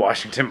 The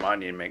Washington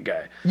Monument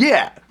guy.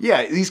 yeah,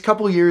 these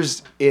couple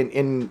years in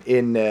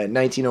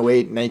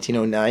 1908,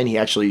 1909, he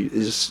actually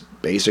is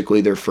basically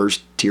their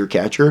first tier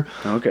catcher.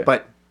 Okay.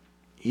 But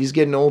he's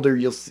getting older.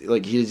 You'll see,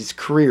 like his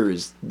career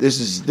is this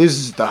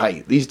is the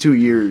height. These 2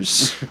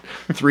 years,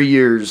 3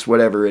 years,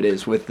 whatever it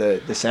is, with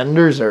the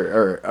Senators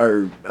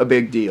are a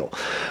big deal.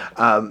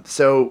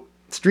 So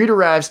Street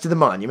arrives to the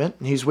monument.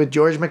 He's with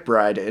George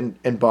McBride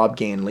and Bob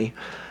Ganley.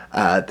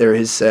 They're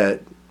his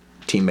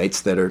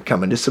teammates that are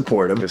coming to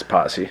support him. His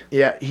posse.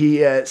 Yeah,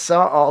 he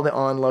saw all the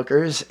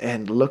onlookers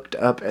and looked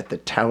up at the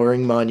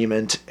towering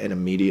monument and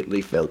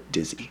immediately felt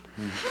dizzy.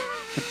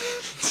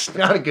 It's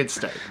not a good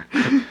start.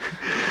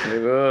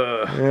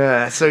 Ugh.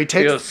 Yeah, so he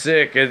takes... Feel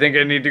sick. I think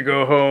I need to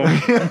go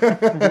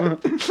home.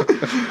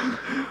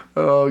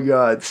 Oh,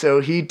 God. So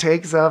he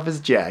takes off his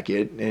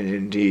jacket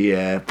and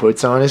he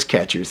puts on his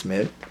catcher's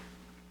mitt.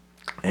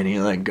 And he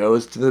like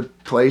goes to the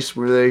place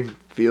where they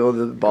feel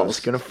the ball's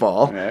going to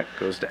fall. Yeah,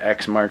 goes to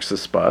X marks the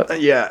spot.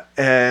 Yeah,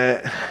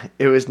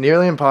 it was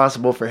nearly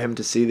impossible for him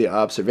to see the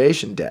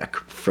observation deck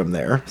from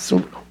there.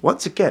 So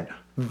once again,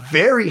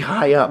 very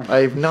high up.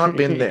 I have not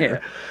been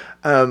there.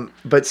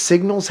 But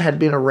signals had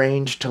been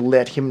arranged to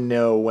let him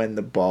know when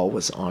the ball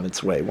was on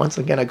its way. Once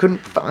again, I couldn't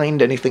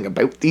find anything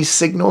about these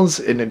signals,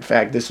 and in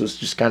fact, this was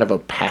just kind of a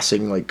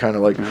passing,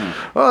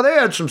 oh, they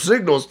had some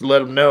signals to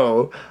let him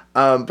know.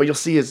 But you'll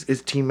see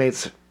his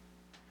teammates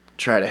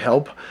try to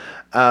help.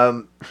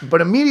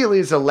 But immediately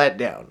it's a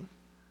letdown.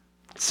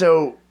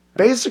 So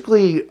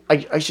basically,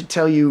 I should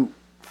tell you,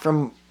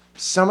 from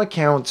some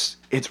accounts,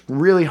 it's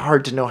really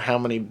hard to know how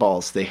many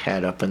balls they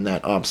had up in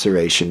that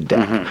observation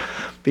deck.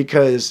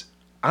 Because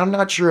I'm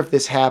not sure if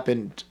this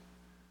happened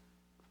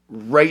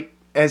right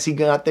as he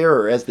got there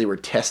or as they were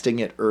testing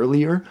it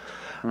earlier.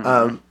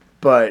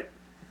 But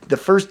the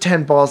first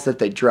 10 balls that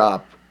they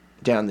drop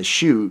down the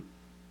chute,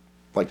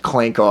 like,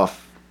 clank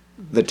off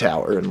the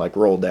tower and, like,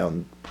 roll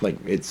down. Like,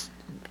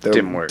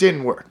 Didn't work.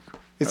 Didn't work.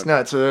 It's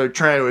not. So they're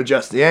trying to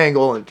adjust the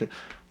angle, and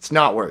it's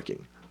not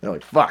working. They're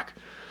like, fuck.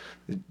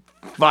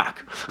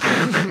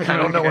 I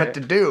don't know what to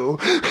do.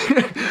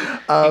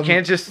 You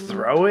can't just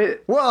throw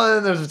it? Well,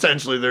 and there's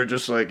essentially, they're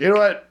just like, you know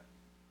what?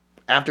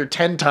 After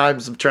 10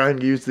 times of trying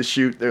to use the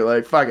chute, they're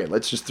like, fuck it,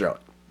 let's just throw it.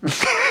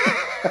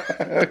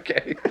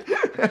 Okay.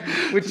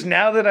 Which,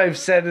 now that I've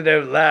said it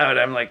out loud,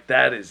 I'm like,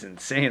 that is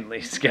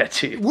insanely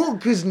sketchy. Well,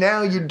 because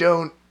now you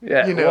don't,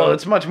 Yeah, you know. well,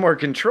 it's much more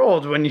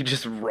controlled when you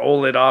just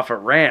roll it off a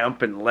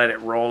ramp and let it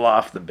roll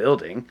off the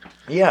building.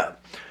 Yeah.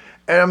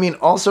 And I mean,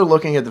 also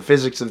looking at the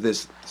physics of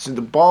this, so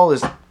the ball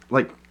is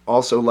like,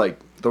 also like,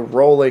 the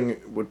rolling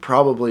would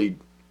probably,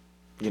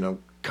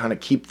 kind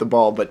of keep the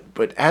ball, but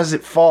as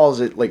it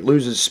falls, it like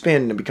loses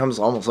spin and becomes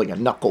almost like a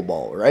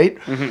knuckleball, right?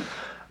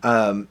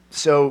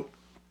 So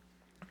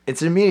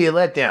it's an immediate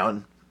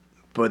letdown,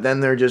 but then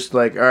they're just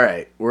like, all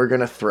right, we're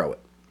going to throw it.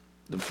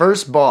 The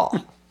first ball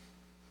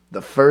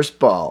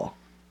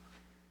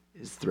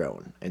is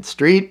thrown, and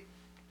Street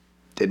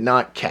did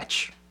not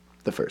catch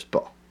the first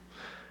ball.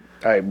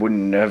 I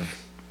wouldn't have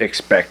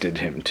expected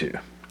him to.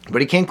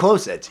 But he came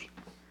close, Edsy.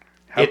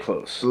 How It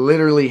close?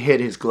 Literally hit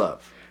his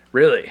glove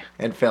Really?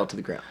 and fell to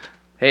the ground.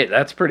 Hey,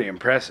 that's pretty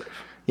impressive.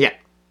 Yeah.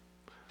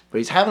 But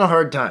he's having a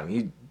hard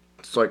time.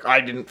 It's like,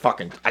 I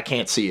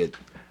can't see it.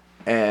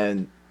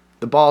 And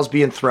the ball's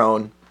being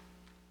thrown.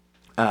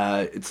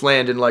 It's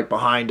landing like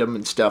behind him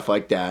and stuff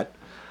like that.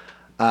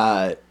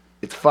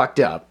 It's fucked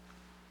up.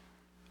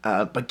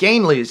 But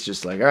Gainley is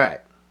just like, all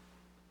right,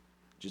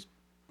 just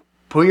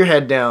pull your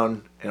head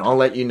down and I'll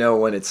let you know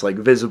when it's like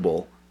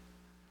visible.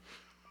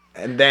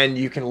 And then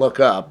you can look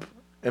up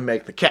and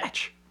make the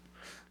catch.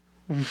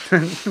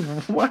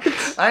 What?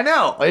 I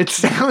know. It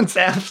sounds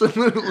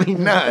absolutely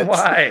nuts.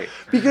 Why?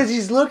 Because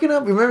he's looking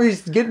up. Remember,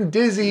 he's getting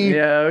dizzy.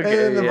 Yeah,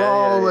 okay, And the yeah,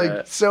 ball,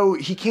 yeah. so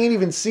he can't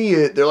even see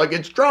it. They're like,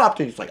 it's dropped.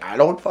 And he's like, I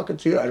don't fucking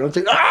see it. I don't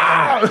see it.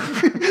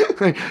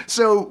 Ah!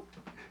 So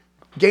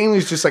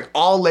Gainley's just like,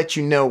 I'll let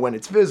you know when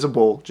it's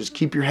visible. Just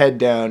keep your head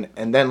down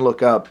and then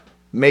look up,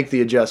 make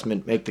the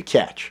adjustment, make the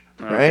catch.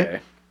 Right? Okay.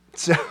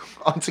 So,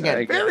 once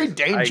again, very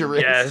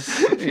dangerous.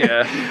 Yes.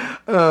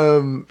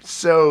 Yeah.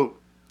 So,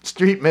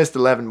 Street missed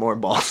 11 more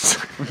balls.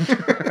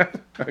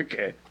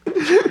 Okay.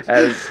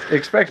 As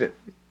expected.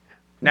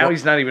 Now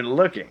he's not even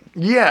looking.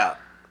 Yeah.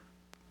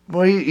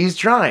 Well, he's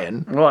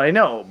trying. Well, I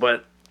know,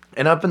 but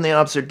And up in the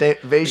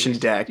observation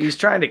deck. he's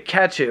trying to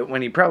catch it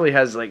when he probably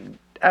has like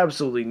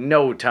absolutely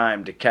no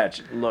time to catch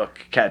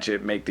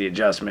it, make the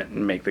adjustment,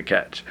 and make the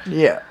catch.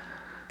 Yeah.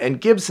 And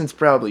Gibson's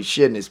probably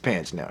shitting his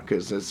pants now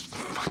because there's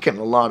fucking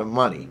a lot of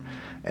money.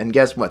 And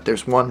guess what?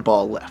 There's one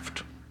ball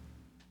left.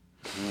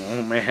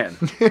 Oh man.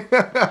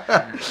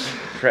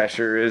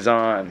 Pressure is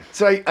on.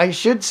 So I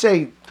should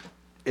say,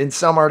 in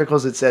some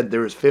articles it said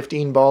there was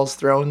 15 balls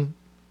thrown,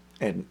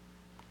 and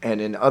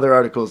in other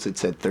articles it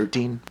said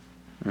 13.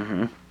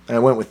 Mm-hmm. I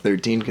went with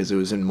 13 because it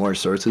was in more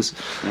sources.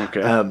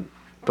 Okay.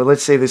 But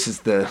let's say this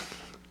is the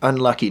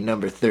unlucky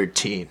number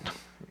 13.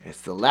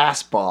 It's the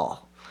last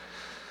ball.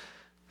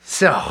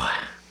 So,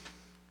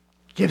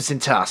 Gibson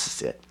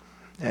tosses it.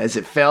 As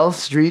it fell,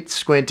 Street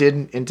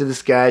squinted into the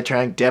sky,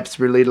 trying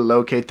desperately to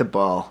locate the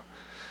ball.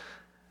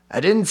 I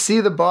didn't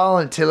see the ball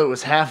until it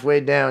was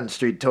halfway down,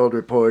 Street told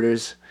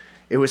reporters.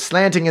 It was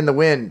slanting in the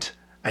wind.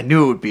 I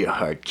knew it would be a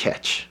hard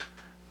catch.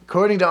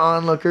 According to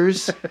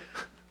onlookers,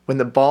 when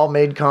the ball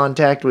made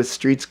contact with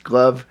Street's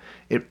glove,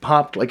 it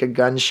popped like a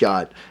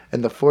gunshot,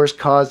 and the force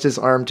caused his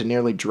arm to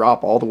nearly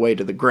drop all the way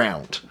to the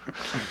ground.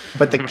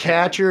 But the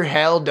catcher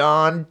held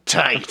on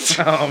tight.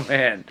 Oh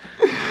man.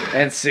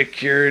 And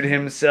secured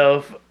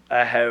himself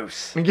a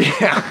house.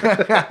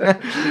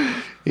 Yeah.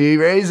 He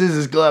raises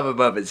his glove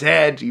above his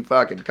head. He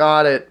fucking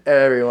caught it.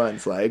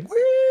 Everyone's like, woo!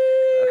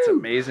 That's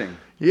amazing.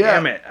 Yeah.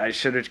 Damn it. I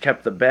should have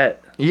kept the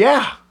bet.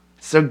 Yeah.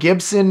 So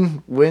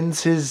Gibson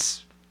wins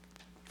his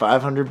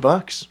 $500.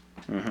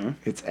 Mm-hmm.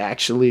 It's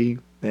actually,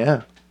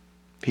 yeah.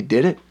 He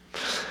did it.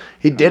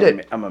 He did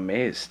it. I'm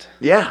amazed.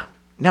 Yeah.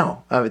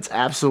 No, it's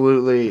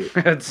absolutely.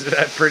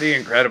 It's pretty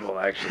incredible,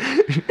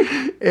 actually.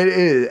 It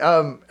is.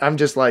 I'm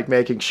just like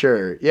making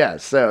sure. Yeah.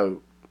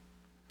 So,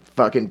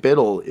 fucking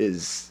Biddle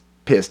is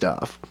pissed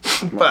off,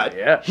 but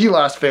yeah. he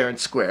lost fair and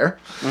square.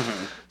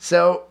 Mm-hmm.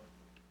 So,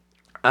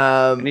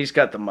 And he's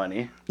got the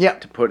money. Yeah.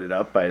 To put it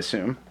up, I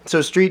assume.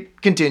 So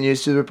Street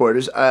continues to the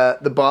reporters.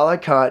 The ball I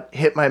caught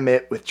hit my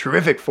mitt with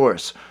terrific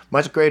force,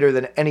 much greater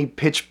than any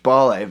pitched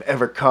ball I've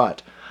ever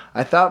caught.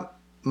 I thought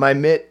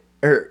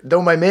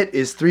though my mitt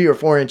is 3 or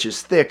 4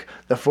 inches thick,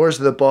 the force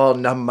of the ball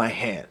numbed my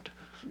hand.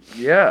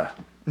 Yeah.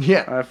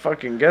 Yeah. I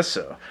fucking guess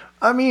so.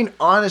 I mean,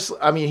 honestly,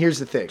 here's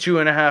the thing.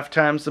 2.5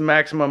 times the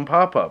maximum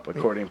pop-up,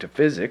 according to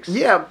physics.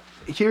 Yeah,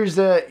 here's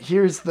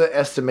the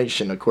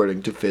estimation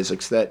according to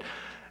physics that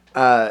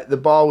the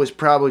ball was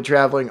probably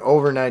traveling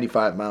over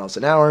 95 miles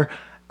an hour,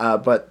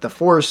 but the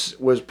force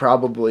was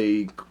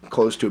probably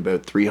close to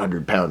about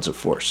 300 pounds of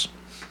force.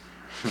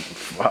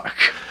 Fuck.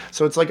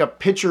 So it's like a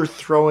pitcher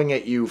throwing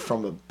at you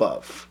from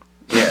above.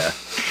 Yeah.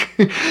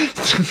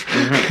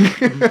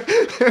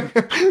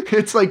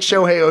 It's like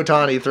Shohei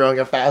Ohtani throwing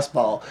a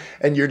fastball,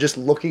 and you're just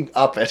looking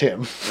up at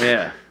him.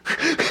 Yeah.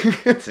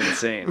 It's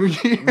insane.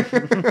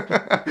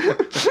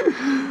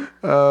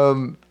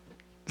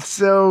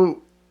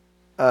 So,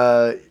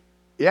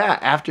 yeah,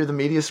 after the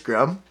media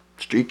scrum,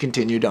 Street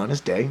continued on his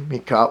day. He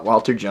caught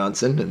Walter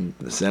Johnson, and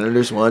the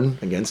Senators won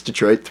against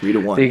Detroit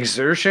 3-1. The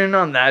exertion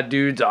on that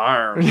dude's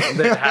arm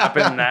that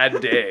happened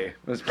that day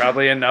was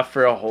probably enough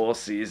for a whole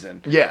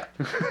season. Yeah,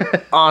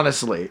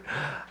 honestly.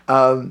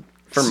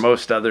 For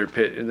most other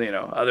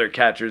other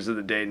catchers of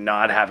the day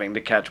not having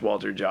to catch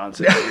Walter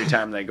Johnson every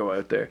time they go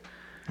out there.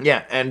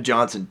 Yeah, and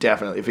Johnson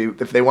definitely.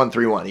 If they won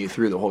 3-1, he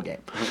threw the whole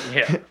game.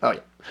 Yeah. Oh, yeah.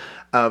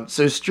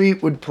 So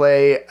Street would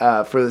play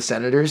for the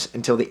Senators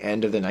until the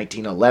end of the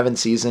 1911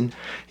 season.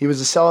 He was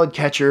a solid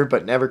catcher,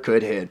 but never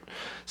could hit.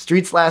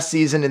 Street's last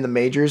season in the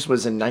majors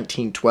was in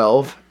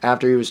 1912.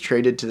 After he was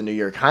traded to the New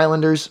York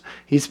Highlanders,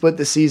 he split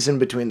the season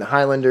between the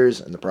Highlanders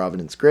and the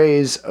Providence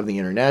Grays of the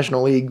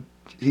International League.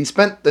 He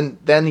spent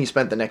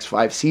the next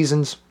 5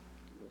 seasons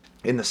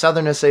in the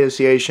Southern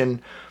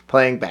Association,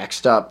 playing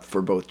backstop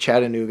for both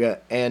Chattanooga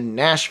and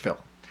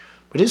Nashville.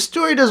 But his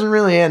story doesn't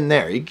really end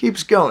there. He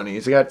keeps going.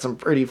 He's got some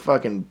pretty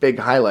fucking big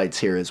highlights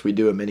here as we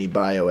do a mini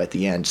bio at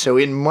the end. So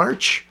in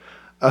March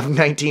of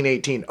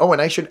 1918. Oh,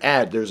 and I should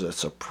add, there's a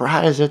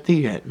surprise at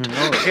the end.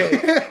 Okay.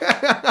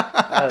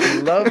 I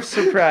love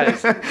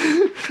surprises.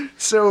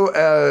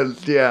 So,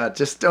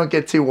 just don't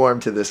get too warm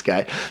to this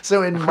guy.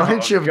 So in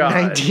March of God.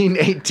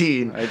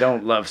 1918... I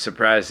don't love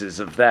surprises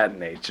of that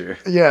nature.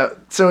 Yeah,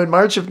 so in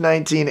March of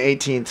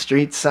 1918,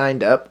 Street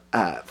signed up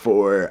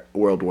for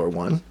World War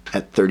I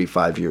at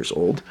 35 years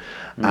old.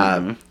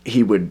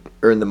 He would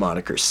earn the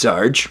moniker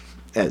Sarge,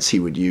 as he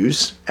would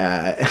use.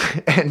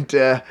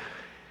 And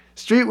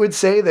Street would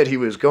say that he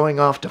was going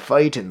off to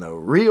fight in the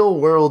real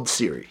World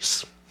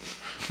Series.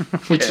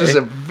 Which is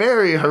a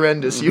very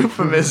horrendous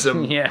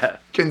euphemism, Yeah.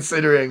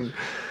 considering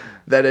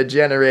that a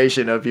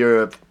generation of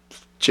Europe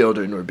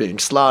children were being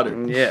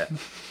slaughtered. Yeah.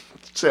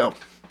 So,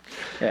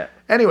 Yeah.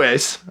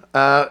 anyways,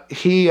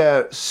 he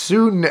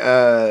soon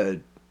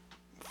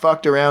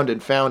fucked around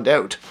and found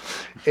out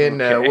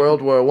in Okay.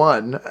 World War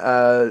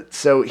I.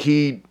 So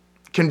he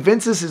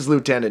convinces his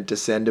lieutenant to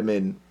send him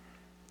in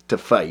to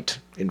fight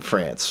in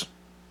France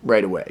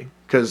right away.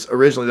 Because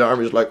originally the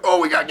army was like, oh,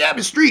 we got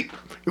Gabby Street.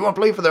 You want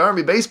to play for the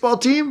army baseball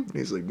team? And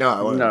he's like, no,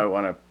 I want to. No, I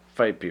want to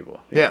fight people.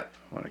 Yeah.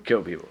 I want to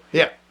kill people.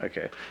 Yeah.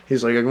 Okay.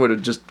 He's like, I would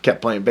have just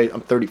kept playing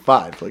baseball. I'm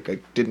 35. Like, I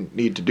didn't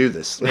need to do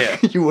this. Yeah.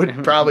 You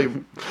would probably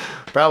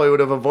would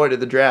have avoided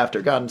the draft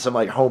or gotten some,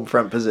 like, home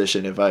front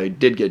position if I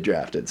did get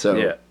drafted. So,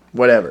 Yeah.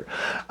 whatever.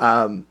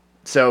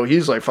 So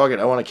he's like, fuck it,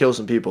 I want to kill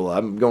some people.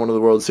 I'm going to the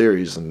World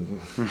Series.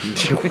 And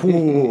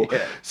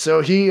Yeah.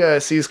 So he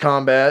sees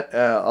combat,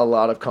 a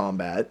lot of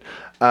combat.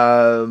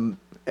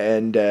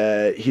 And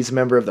he's a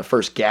member of the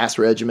 1st Gas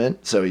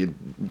Regiment, so he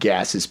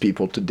gasses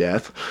people to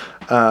death.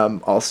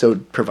 Also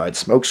provides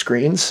smoke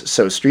screens.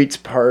 So Street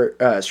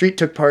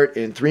took part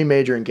in 3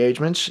 major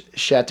engagements: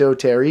 Chateau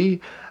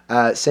Thierry,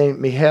 Saint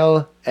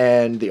Mihiel,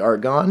 and the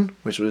Argonne,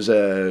 which was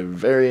a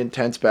very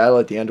intense battle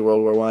at the end of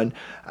World War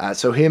I.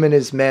 So him and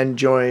his men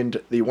joined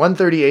the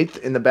 138th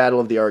in the Battle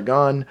of the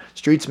Argonne.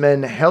 Street's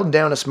men held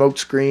down a smoke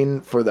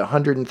screen for the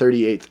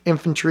 138th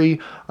Infantry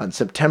on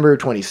September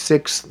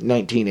 26,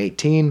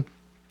 1918.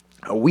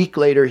 A week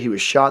later, he was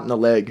shot in the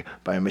leg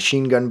by a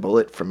machine gun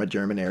bullet from a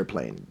German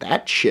airplane.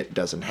 That shit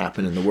doesn't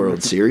happen in the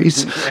World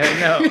Series. I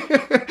know.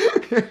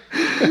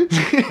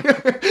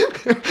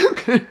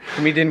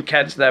 We didn't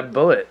catch that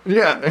bullet.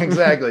 Yeah,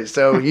 exactly.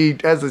 So he,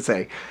 as I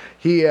say,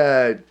 he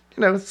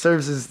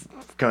serves his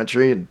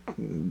country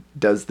and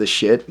does the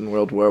shit in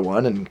World War I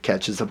and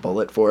catches a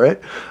bullet for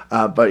it.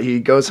 But he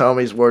goes home.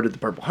 He's awarded the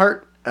Purple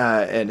Heart.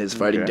 And his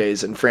fighting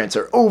days in France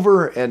are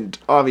over, and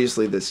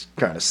obviously this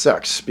kind of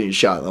sucks, being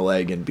shot in the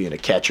leg and being a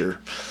catcher.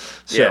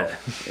 So,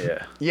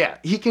 Yeah.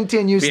 he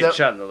continues. Being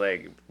shot in the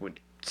leg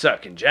would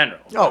suck in general.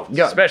 Oh,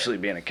 yeah. Especially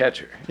being a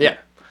catcher. Yeah.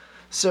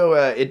 So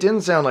it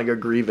didn't sound like a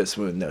grievous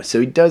wound, though.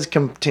 So he does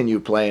continue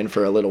playing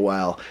for a little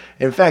while.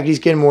 In fact, he's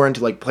getting more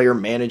into like player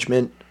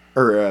management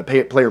or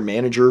player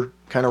manager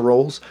kind of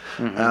roles.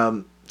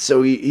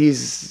 So he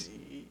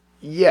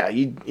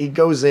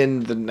goes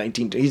in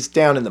the he's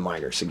down in the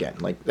minors again.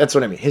 Like, that's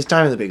what I mean. His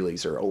time in the big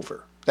leagues are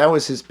over. That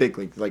was his big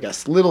league, like a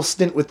little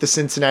stint with the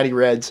Cincinnati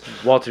Reds.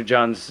 Walter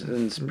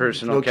Johnson's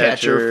personal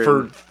catcher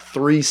for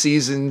 4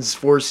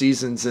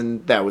 seasons,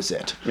 and that was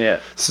it. Yeah.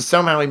 So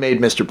somehow he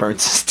made Mr.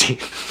 Burns' team.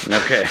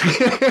 Okay.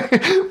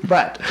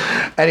 But,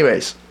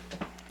 anyways,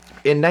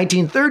 in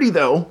 1930,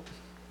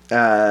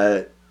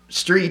 though,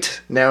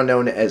 Street, now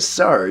known as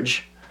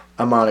Sarge,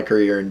 a moniker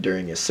he earned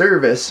during his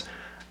service,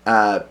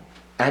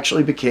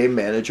 actually became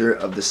manager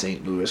of the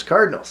St. Louis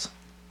Cardinals.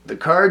 The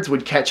Cards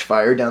would catch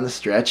fire down the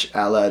stretch,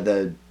 a la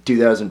the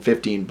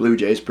 2015 Blue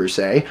Jays per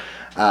se,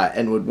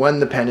 and would win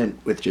the pennant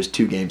with just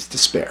 2 games to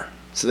spare.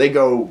 So they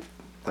go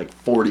like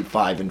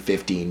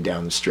 45-15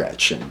 down the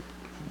stretch and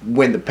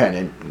win the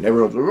pennant. And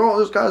everyone's like, oh,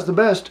 this guy's the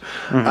best.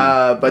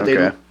 But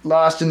they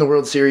lost in the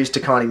World Series to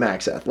Connie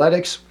Mack's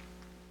Athletics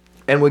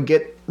and would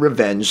get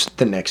revenge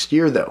the next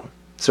year, though.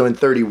 So in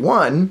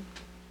 31,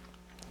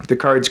 the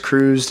Cards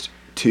cruised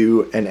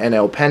to an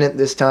NL pennant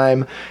this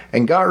time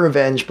and got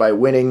revenge by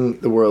winning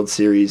the World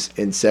Series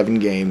in 7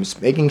 games,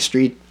 making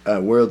Street a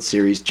World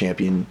Series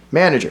champion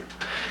manager.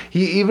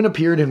 He even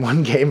appeared in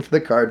 1 game for the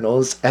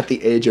Cardinals at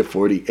the age of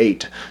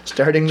 48,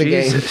 starting the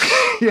game.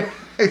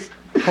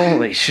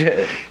 Holy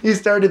shit. He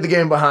started the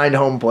game behind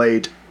home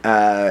plate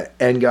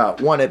and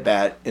got 1 at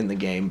bat in the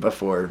game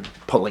before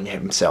pulling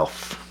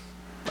himself,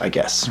 I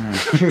guess.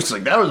 He was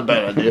like, that was a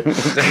bad idea.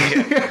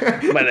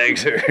 My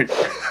legs hurt.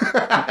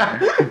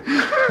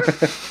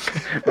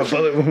 My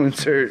bullet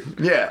wounds hurt.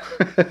 Yeah.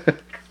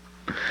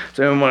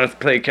 So anyone want to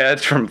play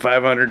catch from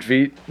 500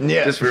 feet?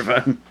 Yeah. Just for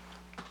fun.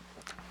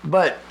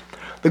 But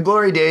the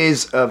glory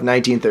days of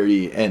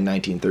 1930 and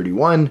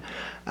 1931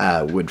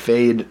 would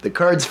fade. The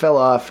Cards fell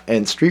off,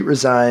 and Street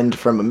resigned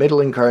from a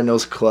middling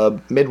Cardinals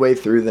club midway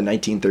through the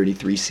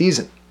 1933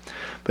 season.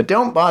 But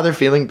don't bother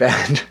feeling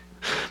bad,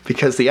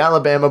 because the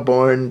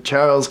Alabama-born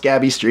Charles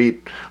Gabby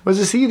Street was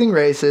a seething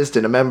racist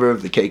and a member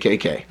of the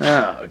KKK.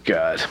 Oh,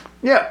 God.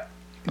 Yeah,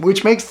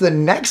 which makes the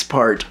next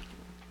part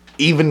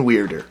even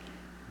weirder.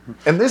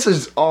 And this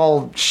is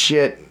all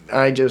shit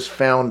I just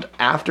found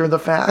after the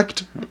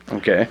fact.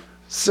 Okay.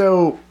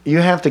 So you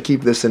have to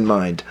keep this in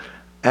mind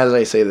as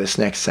I say this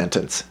next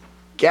sentence.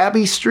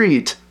 Gabby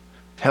Street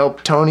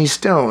helped Tony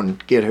Stone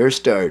get her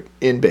start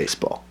in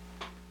baseball.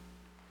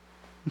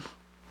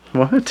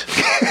 What?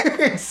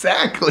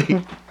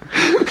 Exactly.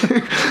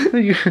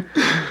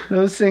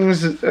 Those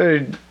things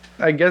are,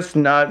 I guess,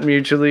 not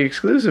mutually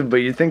exclusive, but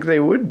you think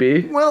they would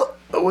be. Well,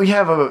 we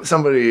have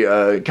somebody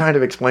kind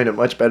of explain it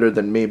much better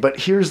than me, but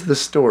here's the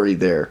story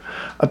there.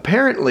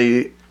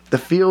 Apparently, the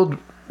field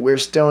where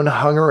Stone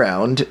hung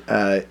around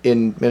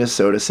in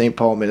Minnesota, St.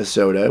 Paul,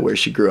 Minnesota, where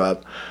she grew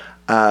up,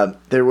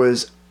 there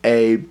was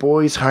a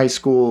boys' high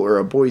school or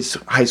a boys'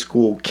 high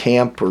school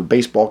camp or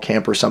baseball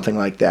camp or something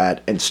like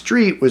that, and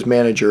Street was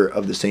manager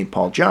of the St.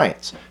 Paul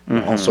Giants.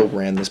 Mm-hmm. Also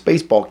ran this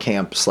baseball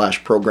camp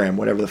 / program,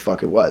 whatever the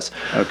fuck it was.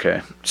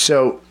 Okay.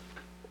 So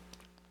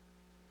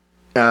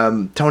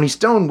Tony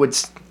Stone would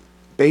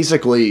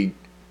basically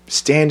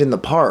stand in the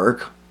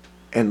park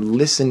and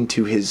listen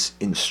to his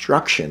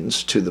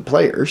instructions to the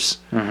players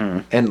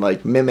and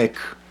like mimic,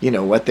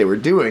 what they were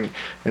doing.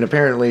 And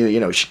apparently,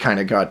 she kind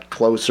of got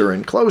closer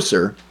and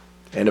closer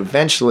and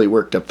eventually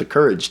worked up the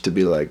courage to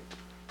be like,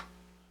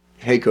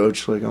 hey,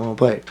 coach, like, I want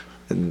to play.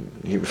 And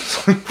he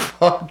was like,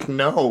 fuck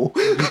no.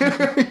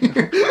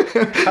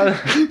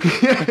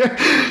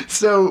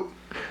 So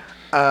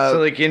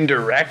like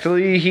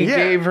indirectly he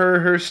gave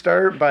her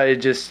start by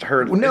just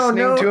her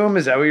listening to him?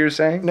 Is that what you're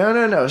saying?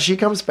 No. She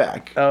comes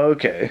back. Oh,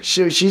 okay.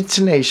 She's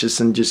tenacious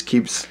and just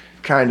keeps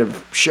kind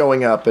of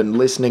showing up and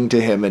listening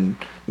to him, and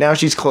now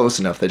she's close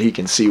enough that he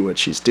can see what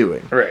she's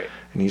doing. Right.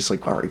 And he's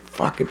like, all right,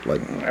 fuck it.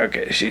 Like,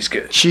 okay, she's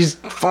good. She's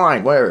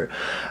fine, whatever.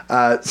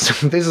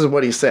 So this is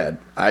what he said.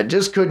 I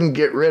just couldn't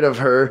get rid of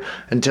her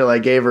until I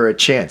gave her a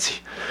chance.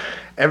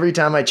 Every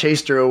time I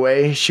chased her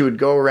away, she would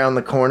go around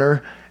the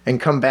corner and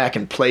come back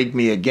and plague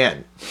me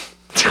again.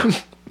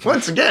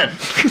 Once again,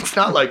 it's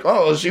not like,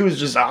 oh, she was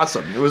just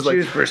awesome. It was like she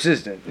was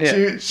persistent.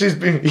 Yeah.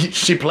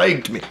 She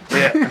plagued me.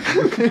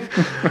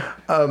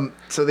 Yeah.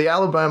 So the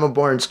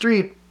Alabama-born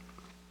Street,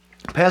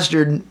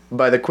 pestered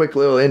by the quick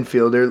little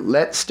infielder,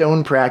 let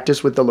Stone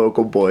practice with the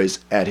local boys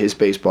at his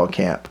baseball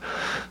camp.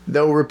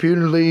 Though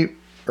reportedly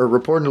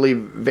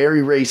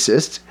very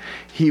racist,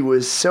 he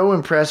was so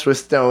impressed with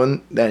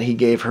Stone that he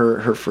gave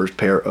her first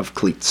pair of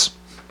cleats.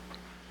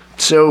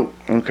 So,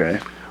 okay,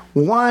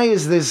 why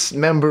is this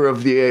member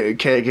of the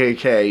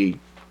KKK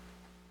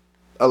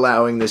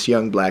allowing this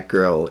young black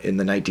girl in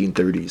the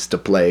 1930s to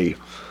play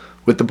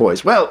with the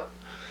boys? Well,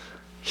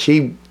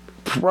 he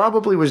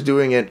probably was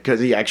doing it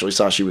because he actually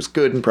saw she was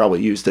good and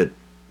probably used it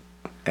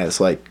as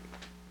like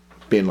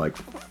being like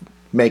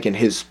making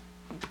his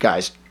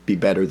guys be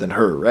better than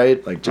her,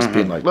 right? Like just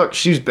being like, look,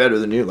 she's better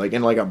than you, like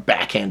in like a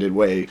backhanded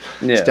way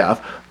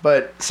stuff.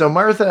 But so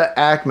Martha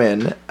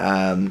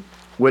Ackman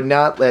would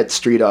not let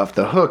Street off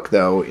the hook,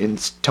 though, in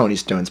Tony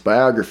Stone's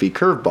biography,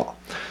 Curveball,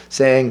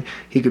 saying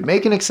he could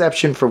make an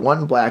exception for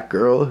one black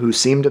girl who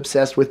seemed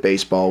obsessed with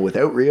baseball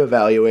without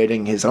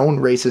reevaluating his own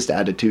racist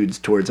attitudes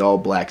towards all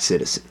black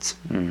citizens.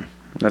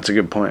 That's a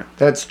good point.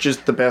 That's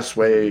just the best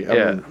way.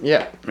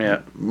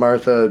 Yeah.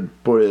 Martha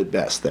put it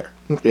best there.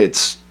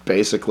 It's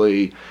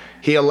basically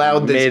he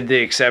allowed this. Made the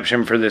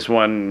exception for this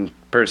one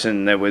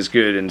person that was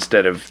good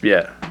instead of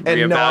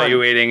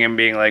reevaluating and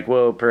being like,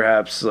 well,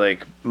 perhaps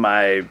like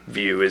my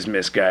view is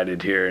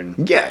misguided here, and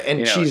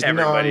she's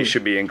everybody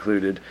should be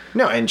included.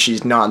 No, and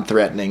she's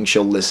non-threatening.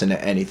 She'll listen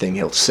to anything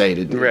he'll say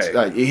to do.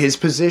 Right. His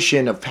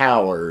position of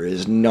power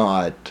is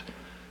not,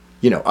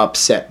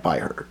 upset by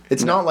her.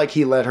 It's not like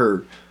he let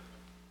her,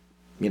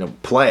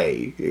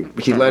 play.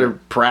 He let her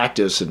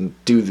practice and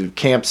do the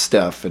camp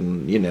stuff,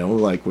 and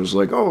was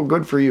like, oh,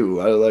 good for you.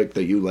 I like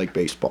that you like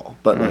baseball,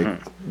 but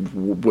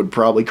would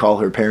probably call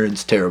her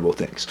parents terrible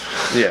things.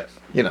 Yeah.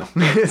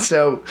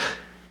 So.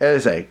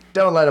 As I say,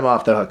 don't let him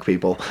off the hook,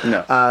 people.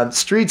 No.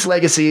 Street's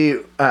legacy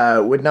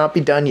would not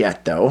be done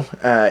yet, though,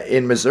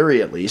 in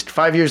Missouri at least.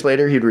 5 years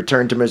later, he'd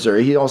return to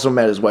Missouri. He also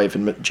met his wife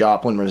in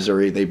Joplin,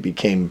 Missouri. They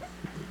became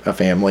a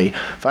family.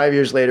 5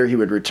 years later, he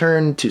would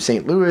return to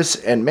St. Louis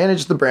and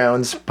manage the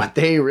Browns, but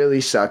they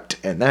really sucked,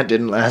 and that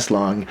didn't last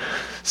long.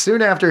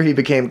 Soon after, he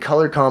became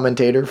color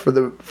commentator for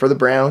the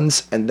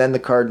Browns and then the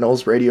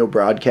Cardinals radio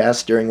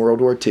broadcast during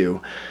World War II.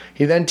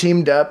 He then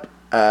teamed up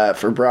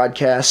for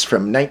broadcasts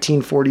from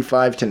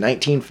 1945 to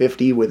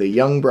 1950 with a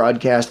young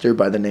broadcaster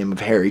by the name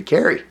of Harry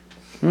Carey.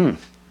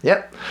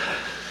 Yep.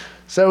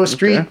 So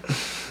Street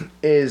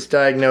is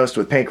diagnosed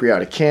with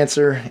pancreatic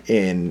cancer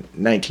in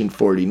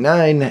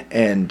 1949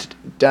 and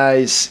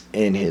dies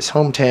in his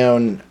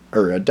hometown,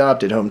 or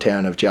adopted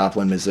hometown of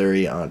Joplin,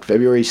 Missouri on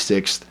February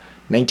 6th,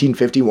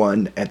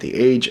 1951 at the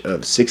age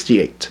of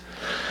 68.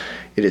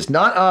 It is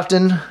not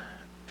often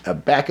a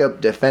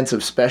backup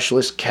defensive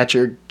specialist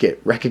catcher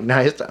get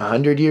recognized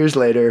 100 years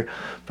later,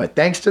 but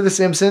thanks to The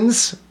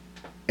Simpsons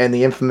and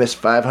the infamous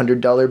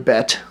 $500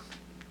 bet,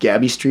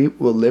 Gabby Street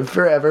will live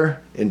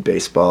forever in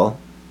baseball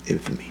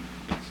infamy.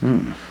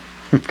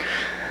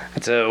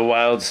 That's a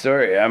wild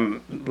story.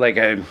 I'm like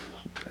I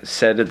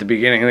said at the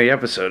beginning of the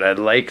episode, I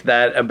like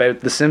that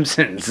about The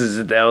Simpsons is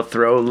that they'll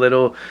throw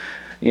little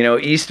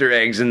Easter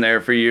eggs in there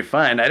for you to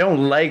find. I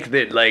don't like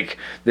that, like,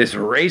 this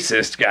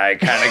racist guy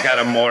kind of got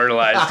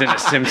immortalized in a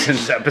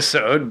Simpsons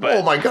episode. But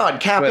Oh my God,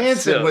 Cap but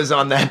Anson still. was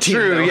on that team.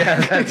 True, though.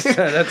 yeah,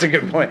 that's a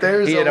good point.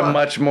 There's He a had a lot.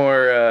 much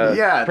more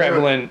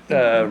prevalent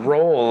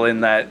role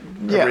in that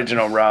Yeah.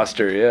 original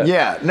roster. Yeah.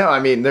 Yeah, no, I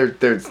mean,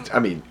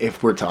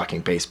 if we're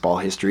talking baseball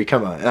history,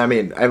 come on. I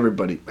mean,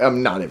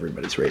 not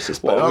everybody's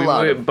racist, but a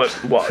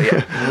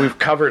lot. We've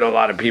covered a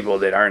lot of people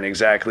that aren't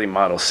exactly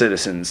model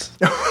citizens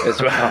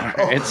as well,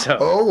 right?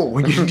 So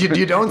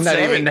You don't not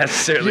say. even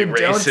necessarily You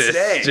don't racist,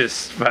 say.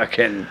 just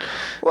fucking.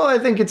 Well, I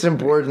think it's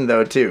important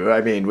though too.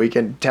 I mean, we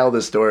can tell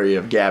the story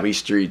of Gabby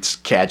Streets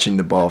catching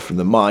the ball from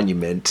the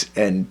monument,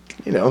 and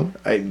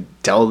I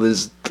tell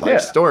this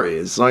life story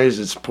as long as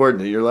it's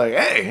important. You're like,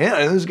 hey,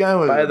 yeah, this guy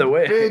was By the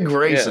way, big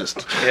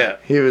racist. Yeah.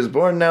 He was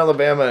born in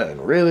Alabama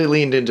and really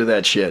leaned into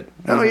that shit.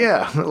 Oh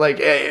yeah, like,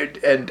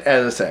 and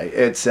as I say,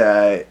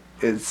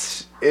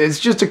 it's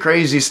just a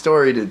crazy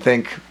story to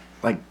think,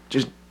 like,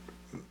 just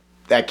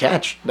that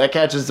catch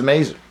is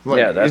amazing. Like,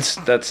 Yeah,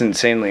 that's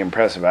insanely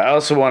impressive. I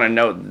also want to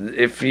note,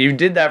 if you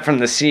did that from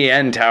the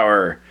CN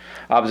Tower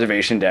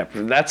observation depth,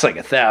 that's like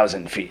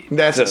 1,000 feet.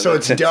 So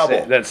it's double.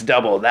 insane. That's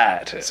double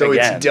that. So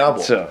again. it's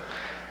double. So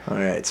All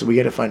right, so we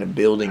got to find a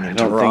building in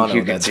don't think Toronto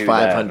you could that's do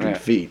 500 that, yeah.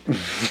 feet.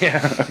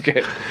 yeah,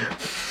 okay.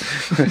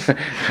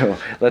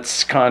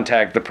 Let's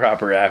contact the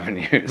proper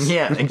avenues.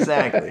 Yeah,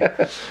 exactly.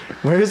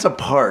 Where's a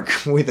park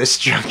with a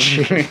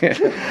structure?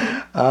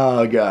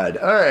 Oh God!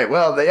 All right,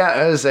 well, yeah,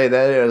 I would say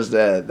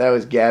that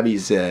was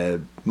Gabby's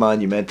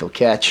monumental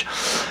catch.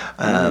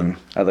 I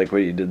like what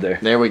you did there.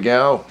 There we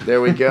go.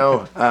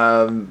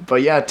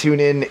 But yeah, tune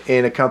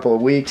in a couple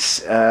of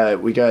weeks.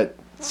 We got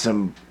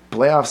some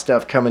playoff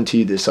stuff coming to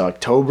you this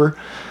October,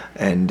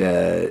 and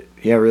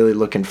really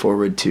looking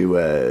forward to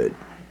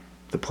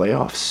the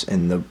playoffs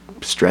and the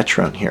stretch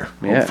run here.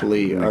 Yeah,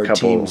 Hopefully and a our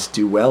couple- teams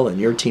do well and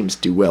your teams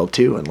do well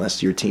too,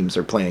 unless your teams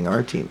are playing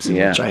our teams, in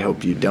Yeah. which I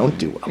hope you don't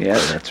do well. Yeah,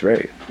 that's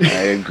right. I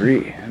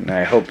agree, and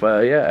I hope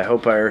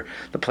the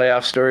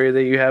playoff story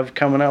that you have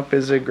coming up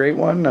is a great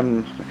one.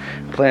 I'm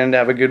planning to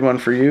have a good one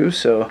for you.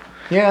 So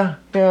Yeah,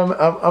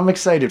 I'm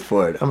excited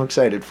for it.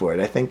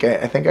 I think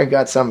I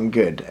got something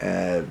good,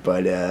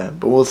 but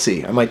we'll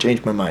see. I might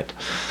change my mind.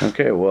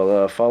 okay,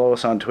 well, follow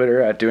us on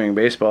Twitter at Doing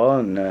Baseball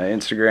and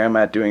Instagram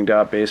at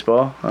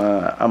Doing.Baseball.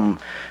 I'm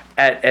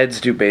at Eds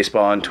Do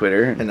Baseball on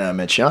Twitter. And I'm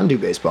at Sean Do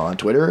Baseball on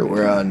Twitter.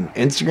 We're on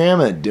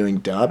Instagram at Doing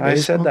Baseball. I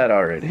said that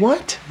already.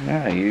 What?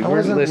 Yeah, you I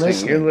weren't wasn't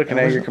listening. You're looking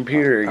I at your wasn't-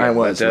 computer again. I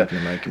was but, looking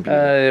at my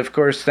computer. Of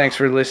course, thanks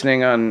for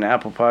listening on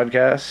Apple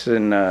Podcasts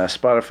and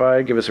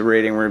Spotify. Give us a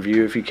rating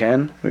review if you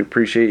can. We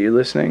appreciate you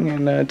listening.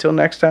 And until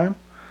next time,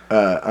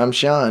 I'm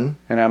Sean,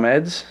 and I'm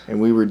Eds. and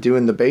we were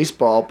doing the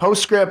baseball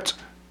postscript.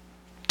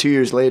 2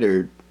 years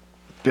later,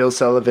 Bill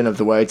Sullivan of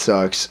the White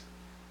Sox,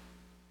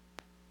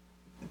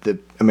 the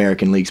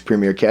American League's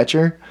premier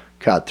catcher,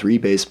 caught 3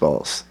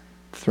 baseballs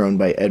thrown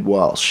by Ed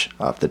Walsh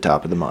off the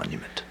top of the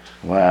monument.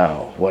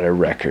 Wow, what a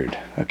record.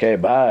 Okay,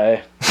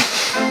 bye.